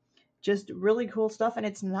just really cool stuff. And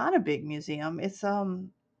it's not a big museum. It's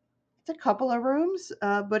a couple of rooms,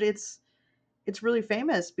 but it's really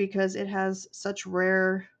famous because it has such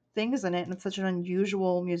rare things in it and it's such an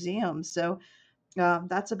unusual museum. So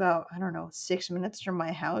that's about, I don't know, 6 minutes from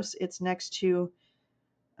my house. It's next to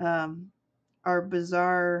um, our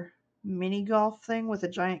bizarre mini golf thing with a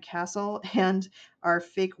giant castle and our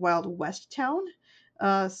fake Wild West town.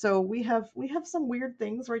 So we have some weird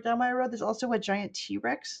things right down my road. There's also a giant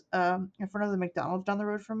T-Rex in front of the McDonald's down the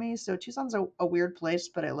road from me. So Tucson's a weird place,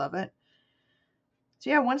 but I love it. So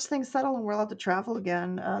yeah, once things settle and we're allowed to travel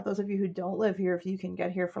again, those of you who don't live here, if you can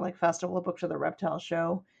get here for like Festival of Books or the Reptile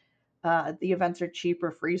Show, the events are cheap or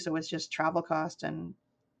free, so it's just travel cost, and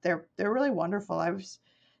they're really wonderful.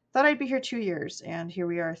 Thought I'd be here 2 years, and here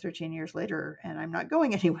we are 13 years later, and I'm not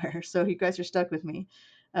going anywhere. So you guys are stuck with me.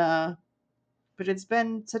 Uh, but it's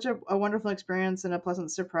been such a wonderful experience and a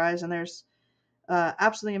pleasant surprise, and there's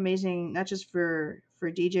absolutely amazing, not just for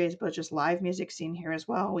DJs, but just live music scene here as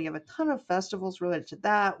well. We have a ton of festivals related to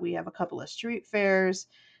that. We have a couple of street fairs.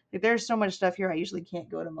 Like, there's so much stuff here. I usually can't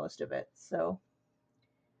go to most of it. So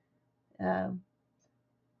um,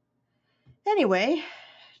 anyway,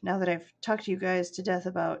 now that I've talked to you guys to death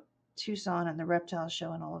about Tucson and the reptile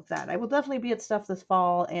show and all of that, I will definitely be at stuff this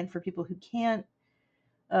fall. And for people who can't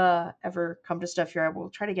ever come to stuff here, I will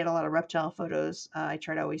try to get a lot of reptile photos. I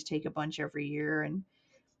try to always take a bunch every year and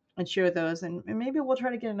share those. And maybe we'll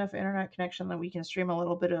try to get enough internet connection that we can stream a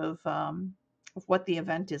little bit of what the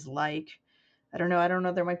event is like. I don't know. I don't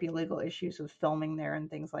know. There might be legal issues with filming there and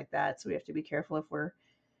things like that. So we have to be careful if we're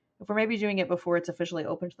maybe doing it before it's officially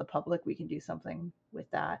open to the public. We can do something with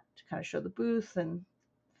that to kind of show the booth and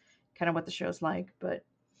kind of what the show's like. But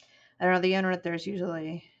I don't know. The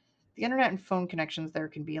internet and phone connections there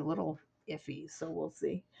can be a little iffy. So we'll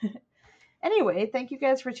see. Anyway, thank you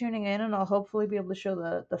guys for tuning in, and I'll hopefully be able to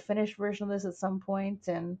show the finished version of this at some point.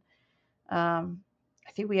 And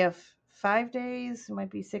I think we have 5 days, it might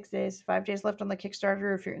be 6 days, 5 days left on the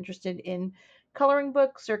Kickstarter. If you're interested in coloring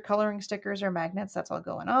books or coloring stickers or magnets, that's all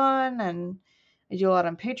going on. And I do a lot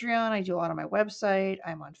on Patreon. I do a lot on my website.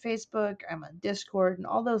 I'm on Facebook. I'm on Discord, and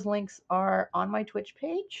all those links are on my Twitch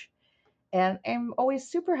page. And I'm always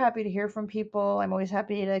super happy to hear from people. I'm always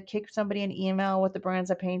happy to kick somebody an email with the brands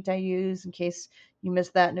of paint I use in case you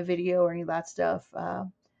missed that in a video or any of that stuff.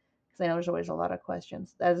 Because because I know there's always a lot of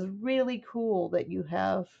questions. That is really cool that you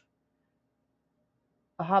have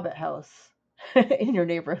a Hobbit house in your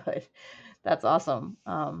neighborhood. That's awesome.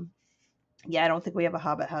 Yeah, I don't think we have a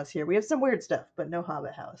Hobbit house here. We have some weird stuff, but no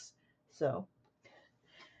Hobbit house. So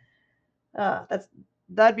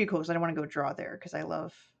that'd be cool because I don't want to go draw there because I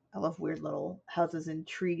love weird little houses and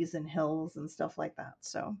trees and hills and stuff like that.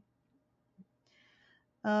 So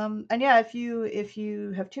and yeah, if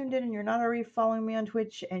you have tuned in and you're not already following me on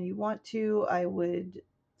Twitch and you want to, I would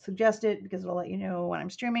suggest it because it'll let you know when I'm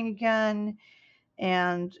streaming again,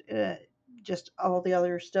 and just all the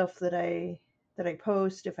other stuff that I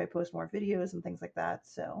post, if I post more videos and things like that.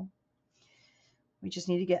 So we just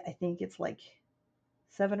need to get, I think it's like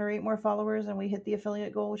 7 or 8 more followers and we hit the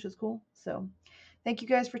affiliate goal, which is cool. So thank you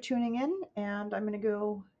guys for tuning in, and I'm gonna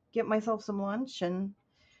go get myself some lunch and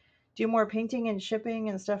do more painting and shipping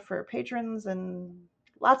and stuff for patrons, and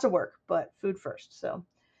lots of work, but food first. So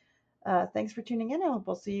thanks for tuning in. I hope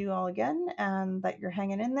I'll see you all again, and that you're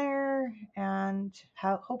hanging in there, and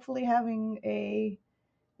hopefully having a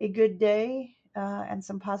good day, and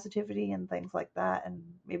some positivity and things like that. And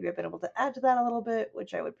maybe I've been able to add to that a little bit,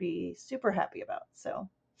 which I would be super happy about. So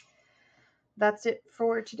that's it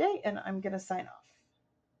for today, and I'm going to sign off.